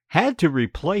had to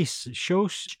replace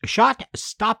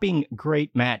shot-stopping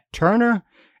great Matt Turner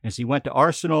as he went to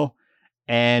Arsenal.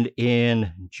 And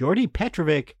in Jordy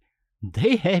Petrovic,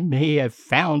 they may have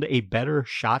found a better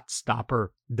shot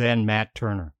stopper than Matt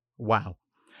Turner. Wow.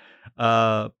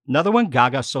 Another one,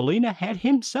 Gaga Solina had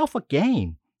himself a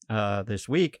game this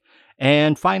week.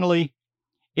 And finally,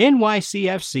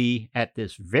 NYCFC at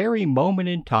this very moment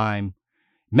in time,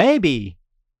 maybe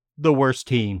the worst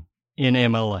team in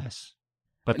MLS.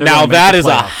 But now that is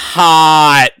a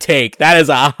hot take. That is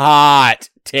a hot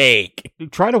take.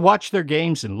 Try to watch their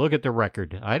games and look at their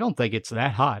record. I don't think it's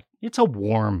that hot. It's a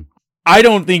warm. I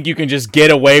don't think you can just get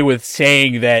away with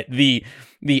saying that the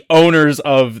owners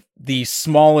of the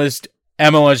smallest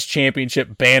MLS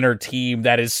championship banner team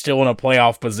that is still in a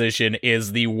playoff position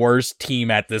is the worst team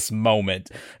at this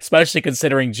moment, especially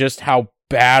considering just how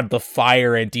bad the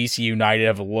Fire and DC United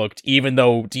have looked, even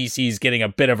though DC is getting a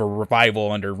bit of a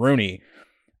revival under Rooney.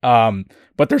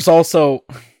 But there's also,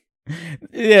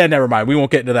 yeah, never mind. We won't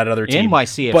get into that other team.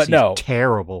 NYCFC is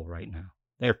terrible right now.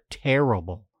 They're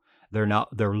terrible.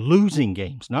 They're losing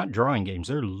games, not drawing games.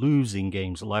 They're losing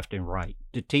games left and right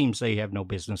to teams they have no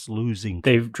business losing.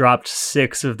 They've dropped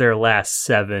 6 of their last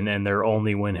 7, and their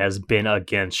only win has been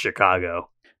against Chicago.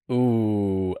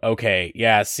 Ooh, okay.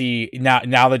 Yeah, see, now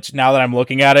that I'm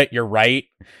looking at it, you're right.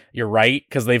 You're right,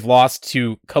 because they've lost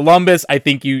to Columbus. I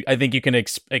think you can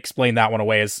explain that one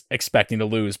away as expecting to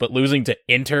lose, but losing to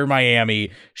Inter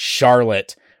Miami,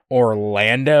 Charlotte,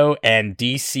 Orlando, and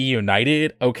DC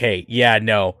United. Okay, yeah,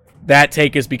 no. That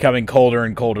take is becoming colder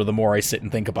and colder the more I sit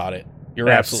and think about it. You're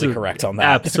absolutely correct on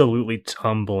that. Absolutely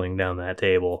tumbling down that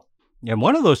table. And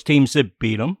one of those teams that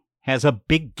beat them has a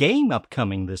big game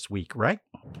upcoming this week, right?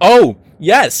 Oh,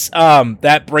 yes.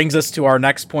 That brings us to our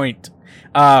next point.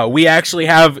 We actually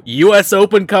have U.S.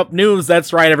 Open Cup news.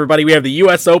 That's right, everybody. We have the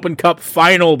U.S. Open Cup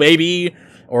final, baby.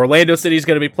 Orlando City is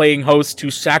going to be playing host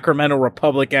to Sacramento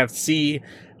Republic FC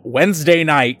Wednesday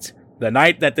night, the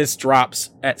night that this drops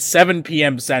at 7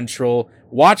 p.m. Central.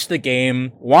 Watch the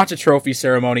game, watch a trophy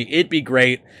ceremony. It'd be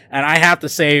great. And I have to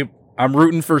say, I'm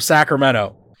rooting for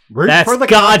Sacramento. That's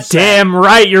goddamn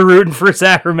right. You're rooting for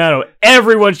Sacramento.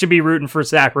 Everyone should be rooting for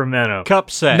Sacramento.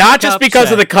 Cup set. Not just because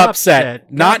of the cup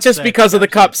set. Not just because of the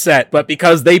cup set, but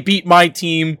because they beat my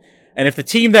team. And if the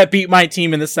team that beat my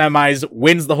team in the semis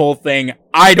wins the whole thing,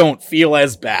 I don't feel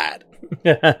as bad.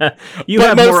 But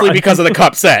mostly because of the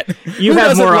cup set. You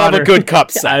have more honor. A good cup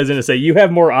set. I was going to say, you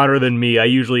have more honor than me. I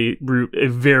usually root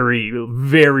very,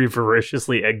 very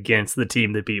ferociously against the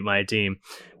team that beat my team.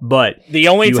 But the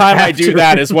only time I do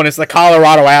that is when it's the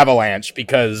Colorado Avalanche,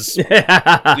 because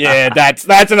yeah,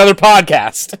 that's another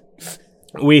podcast.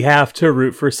 We have to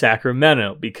root for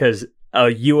Sacramento because a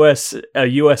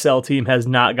USL team has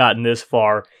not gotten this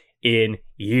far in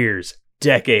years.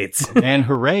 Decades. And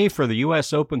hooray for the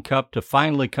U.S. Open Cup to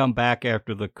finally come back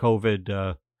after the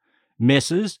COVID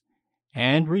misses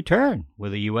and return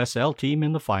with a USL team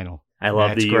in the final.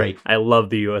 That's great. I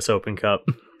love the U.S. Open Cup.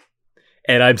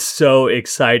 And I'm so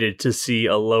excited to see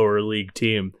a lower league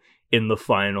team in the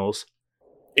finals.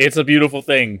 It's a beautiful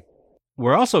thing.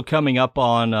 We're also coming up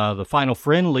on the final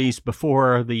friendlies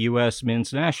before the U.S.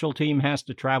 men's national team has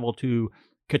to travel to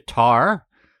Qatar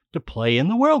to play in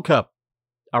the World Cup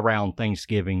around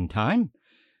Thanksgiving time.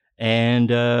 And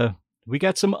we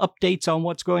got some updates on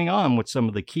what's going on with some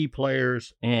of the key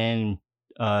players, and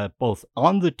both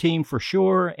on the team for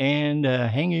sure and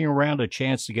hanging around a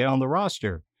chance to get on the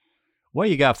roster. What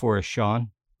you got for us, Sean?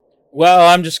 Well,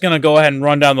 I'm just going to go ahead and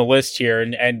run down the list here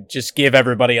and just give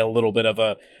everybody a little bit of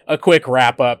a quick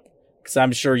wrap up, because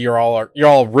I'm sure you're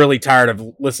all really tired of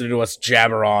listening to us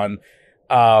jabber on.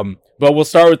 But we'll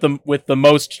start with the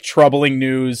most troubling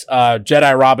news.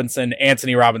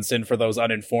 Anthony Robinson, for those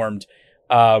uninformed,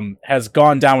 has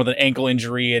gone down with an ankle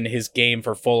injury in his game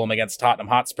for Fulham against Tottenham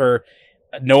Hotspur.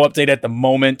 No update at the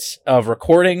moment of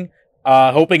recording.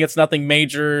 Hoping it's nothing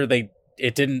major.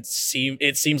 It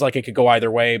seems like it could go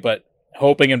either way, but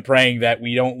hoping and praying that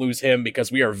we don't lose him,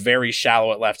 because we are very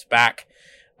shallow at left back.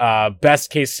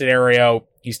 Best case scenario,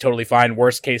 he's totally fine.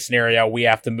 Worst case scenario, we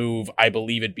have to move, I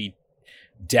believe it'd be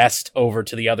Dest over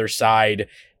to the other side,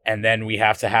 and then we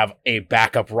have to have a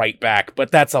backup right back.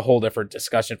 But that's a whole different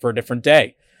discussion for a different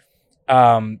day.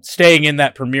 Staying in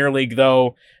that Premier League,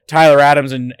 though, Tyler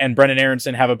Adams and Brendan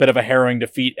Aronson have a bit of a harrowing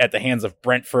defeat at the hands of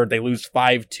Brentford. They lose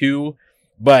 5-2.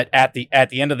 But at the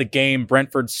end of the game,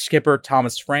 Brentford's skipper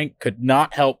Thomas Frank could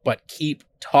not help but keep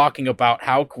talking about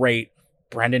how great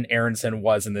Brendan Aronson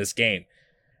was in this game.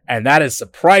 And that is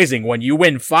surprising. When you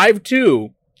win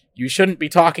 5-2, you shouldn't be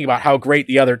talking about how great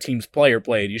the other team's player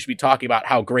played. You should be talking about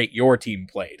how great your team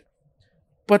played.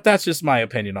 But that's just my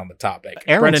opinion on the topic.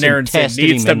 Brendan Aronson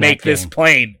needs to make this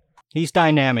plain. He's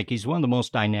dynamic. He's one of the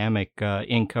most dynamic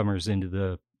incomers into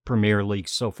the Premier League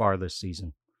so far this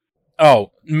season.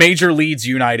 Oh, Major Leeds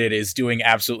United is doing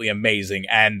absolutely amazing,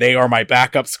 and they are my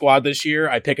backup squad this year.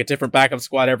 I pick a different backup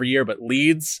squad every year, but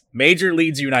Major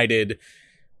Leeds United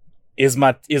is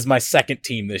my second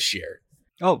team this year.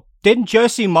 Oh, didn't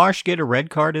Jesse Marsch get a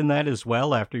red card in that as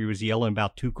well after he was yelling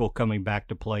about Tuchel coming back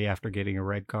to play after getting a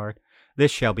red card? This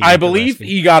shall be I believe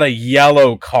he got a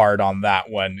yellow card on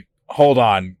that one. Hold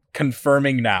on.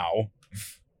 Confirming now.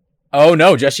 Oh,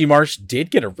 no. Jesse Marsch did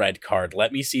get a red card.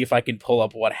 Let me see if I can pull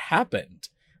up what happened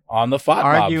on the FOTMob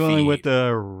Arguing feed. with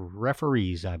the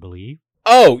referees, I believe.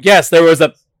 Oh, yes. There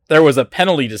was a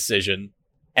penalty decision,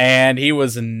 and he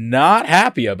was not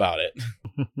happy about it.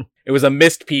 It was a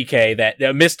missed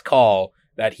a missed call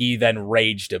that he then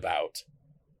raged about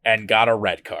and got a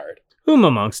red card. Whom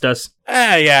amongst us?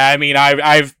 Yeah, I mean,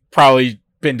 I've probably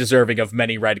been deserving of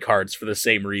many red cards for the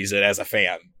same reason as a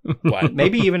fan. But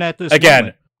Maybe even at this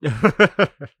again,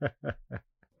 moment.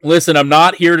 Listen, I'm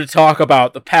not here to talk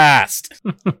about the past.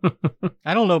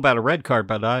 I don't know about a red card,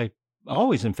 but I'm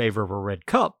always in favor of a red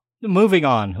cup. Moving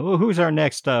on. Who's our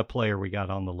next player we got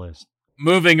on the list?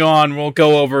 Moving on, we'll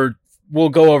go over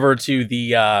to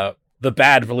the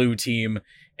bad blue team,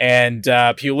 and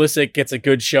Pulisic gets a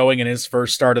good showing in his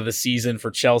first start of the season for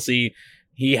Chelsea.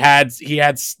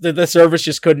 The service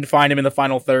just couldn't find him in the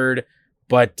final third,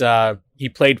 but he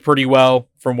played pretty well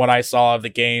from what I saw of the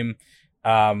game.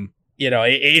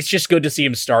 It's just good to see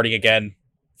him starting again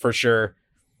for sure.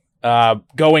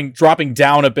 Dropping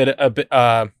down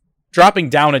a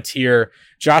tier.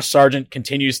 Josh Sargent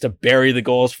continues to bury the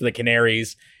goals for the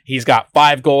Canaries. He's got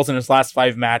 5 goals in his last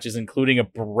 5 matches, including a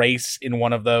brace in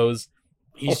one of those.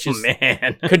 He's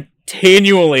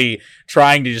continually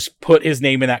trying to just put his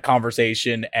name in that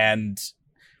conversation, and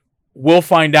we'll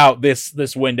find out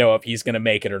this window if he's going to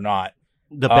make it or not.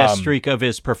 The best streak of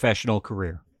his professional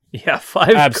career. Yeah, 5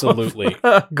 absolutely.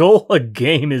 Goal a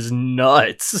game is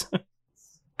nuts.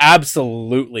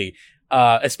 Absolutely.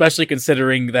 Especially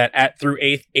considering that through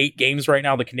 8 games right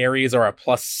now, the Canaries are a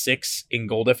 +6 in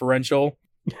goal differential.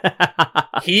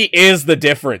 He is the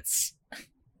difference.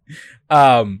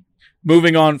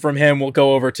 Moving on from him, we'll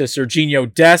go over to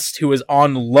Serginho Dest, who is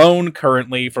on loan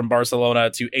currently from Barcelona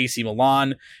to AC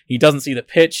Milan. He doesn't see the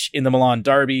pitch in the Milan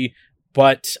derby,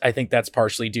 but I think that's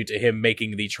partially due to him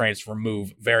making the transfer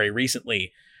move very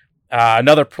recently.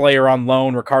 Another player on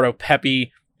loan, Ricardo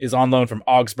Pepi, is on loan from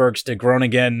Augsburg to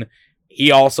Groningen.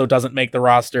 He also doesn't make the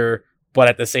roster, but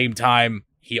at the same time,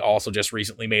 he also just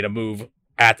recently made a move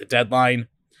at the deadline.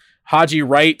 Haji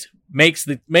Wright makes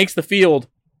the field,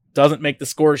 doesn't make the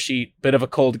score sheet. Bit of a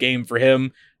cold game for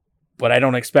him, but I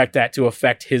don't expect that to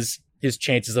affect his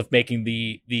chances of making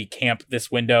the camp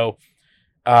this window.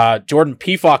 Jordan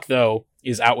Pefok, though,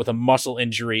 is out with a muscle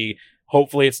injury.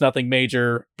 Hopefully it's nothing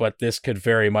major, but this could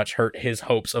very much hurt his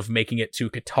hopes of making it to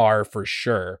Qatar for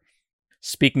sure.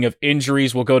 Speaking of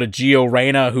injuries, we'll go to Gio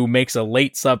Reyna, who makes a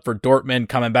late sub for Dortmund,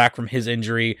 coming back from his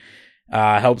injury.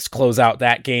 Helps close out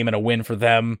that game and a win for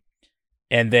them.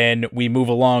 And then we move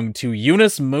along to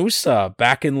Yunus Musa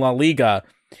back in La Liga.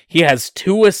 He has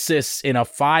 2 assists in a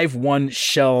 5-1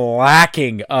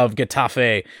 shellacking of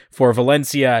Getafe for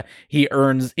Valencia.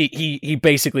 He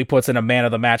basically puts in a man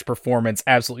of the match performance,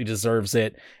 absolutely deserves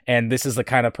it. And this is the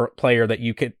kind of player that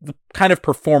the kind of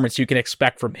performance you can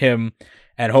expect from him.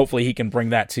 And hopefully he can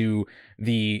bring that to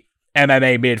the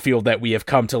MMA midfield that we have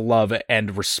come to love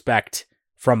and respect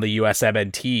from the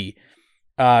USMNT.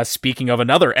 Speaking of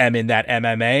another M in that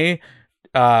MMA,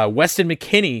 Weston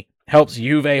McKennie helps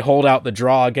Juve hold out the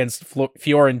draw against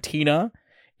Fiorentina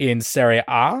in Serie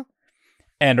A.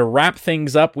 And to wrap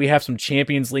things up, we have some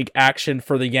Champions League action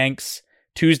for the Yanks.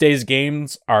 Tuesday's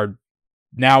games are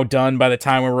now done by the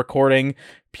time we're recording.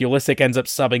 Pulisic ends up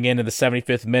subbing in the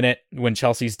 75th minute when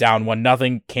Chelsea's down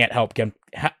 1-0. Can't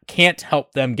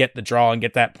help them get the draw and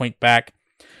get that point back.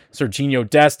 Serginho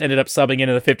Dest ended up subbing in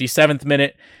the 57th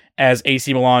minute as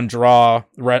AC Milan draw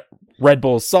Red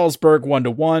Bull Salzburg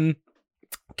 1-1.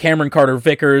 Cameron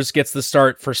Carter-Vickers gets the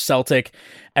start for Celtic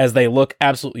as they look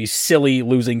absolutely silly,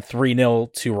 losing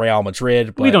 3-0 to Real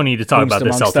Madrid. We don't need to talk about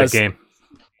this Celtic game.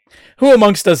 Who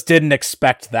amongst us didn't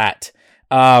expect that?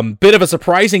 Bit of a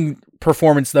surprising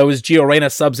performance, though, as Gio Reyna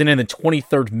subs in the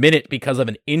 23rd minute because of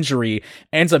an injury,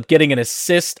 ends up getting an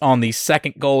assist on the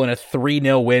second goal in a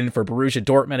 3-0 win for Borussia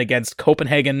Dortmund against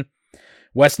Copenhagen.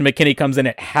 Weston McKennie comes in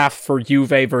at half for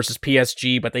Juve versus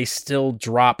PSG, but they still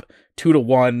drop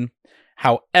 2-1.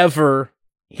 However,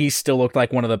 he still looked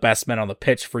like one of the best men on the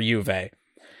pitch for Juve.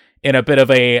 In a bit of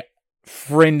a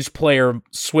fringe player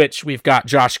switch, we've got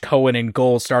Josh Cohen in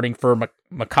goal starting for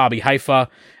Maccabi Haifa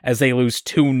as they lose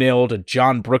 2-0 to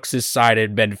John Brooks' side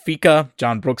in Benfica.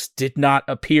 John Brooks did not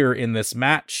appear in this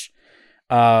match.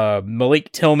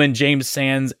 Malik Tillman, James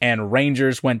Sands, and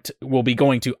Rangers will be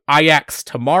going to Ajax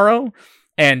tomorrow.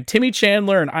 And Timmy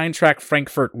Chandler and Eintracht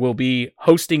Frankfurt will be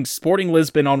hosting Sporting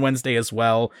Lisbon on Wednesday as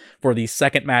well for the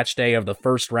second match day of the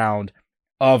first round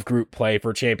of group play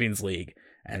for Champions League.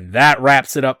 And that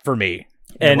wraps it up for me.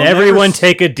 And everyone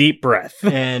take a deep breath.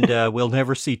 And we'll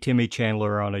never see Timmy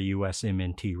Chandler on a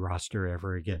USMNT roster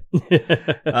ever again.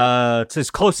 It's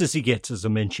as close as he gets as a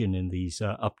mention in these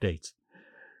updates.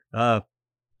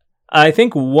 I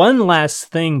think one last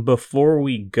thing before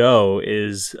we go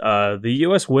is the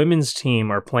U.S. women's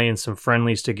team are playing some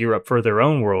friendlies to gear up for their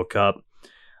own World Cup.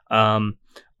 On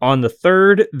the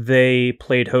 3rd, they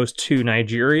played host to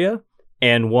Nigeria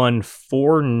and won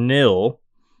 4-0.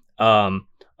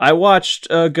 I watched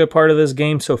a good part of this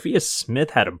game. Sophia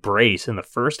Smith had a brace in the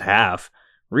first half.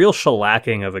 Real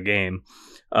shellacking of a game.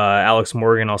 Alex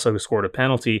Morgan also scored a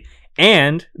penalty.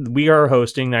 And we are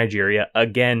hosting Nigeria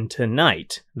again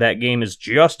tonight. That game is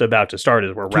just about to start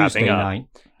as we're wrapping up. Night.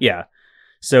 Yeah.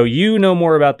 So you know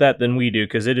more about that than we do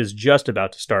because it is just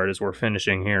about to start as we're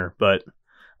finishing here. But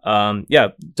yeah,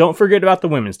 don't forget about the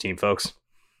women's team, folks.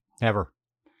 Never.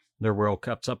 Their World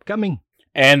Cup's upcoming.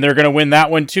 And they're going to win that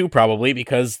one too, probably,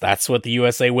 because that's what the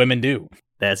USA women do.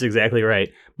 That's exactly right.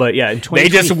 But yeah, in they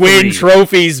just win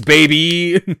trophies,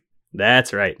 baby.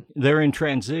 That's right. They're in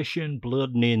transition,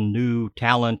 blooding in new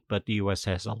talent, but the U.S.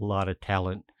 has a lot of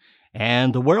talent.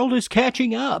 And the world is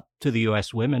catching up to the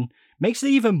U.S. women. Makes it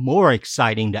even more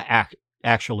exciting to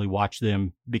actually watch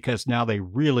them because now they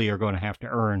really are going to have to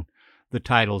earn the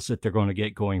titles that they're going to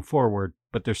get going forward,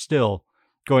 but they're still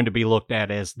going to be looked at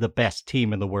as the best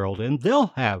team in the world, and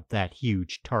they'll have that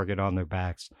huge target on their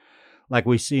backs like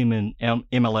we see them in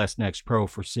MLS Next Pro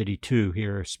for City 2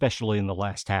 here, especially in the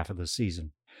last half of the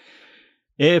season.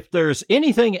 If there's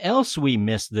anything else we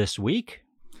missed this week...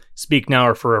 Speak now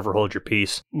or forever hold your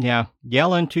peace. Yeah,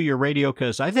 yell into your radio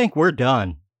because I think we're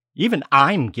done. Even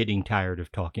I'm getting tired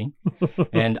of talking.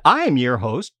 And I'm your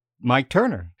host, Mike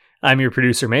Turner. I'm your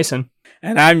producer, Mason.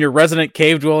 And I'm your resident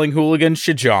cave-dwelling hooligan,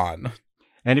 Shajan.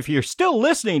 And if you're still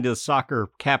listening to the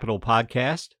Soccer Capital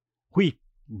podcast, we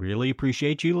really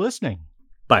appreciate you listening.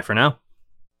 Bye for now.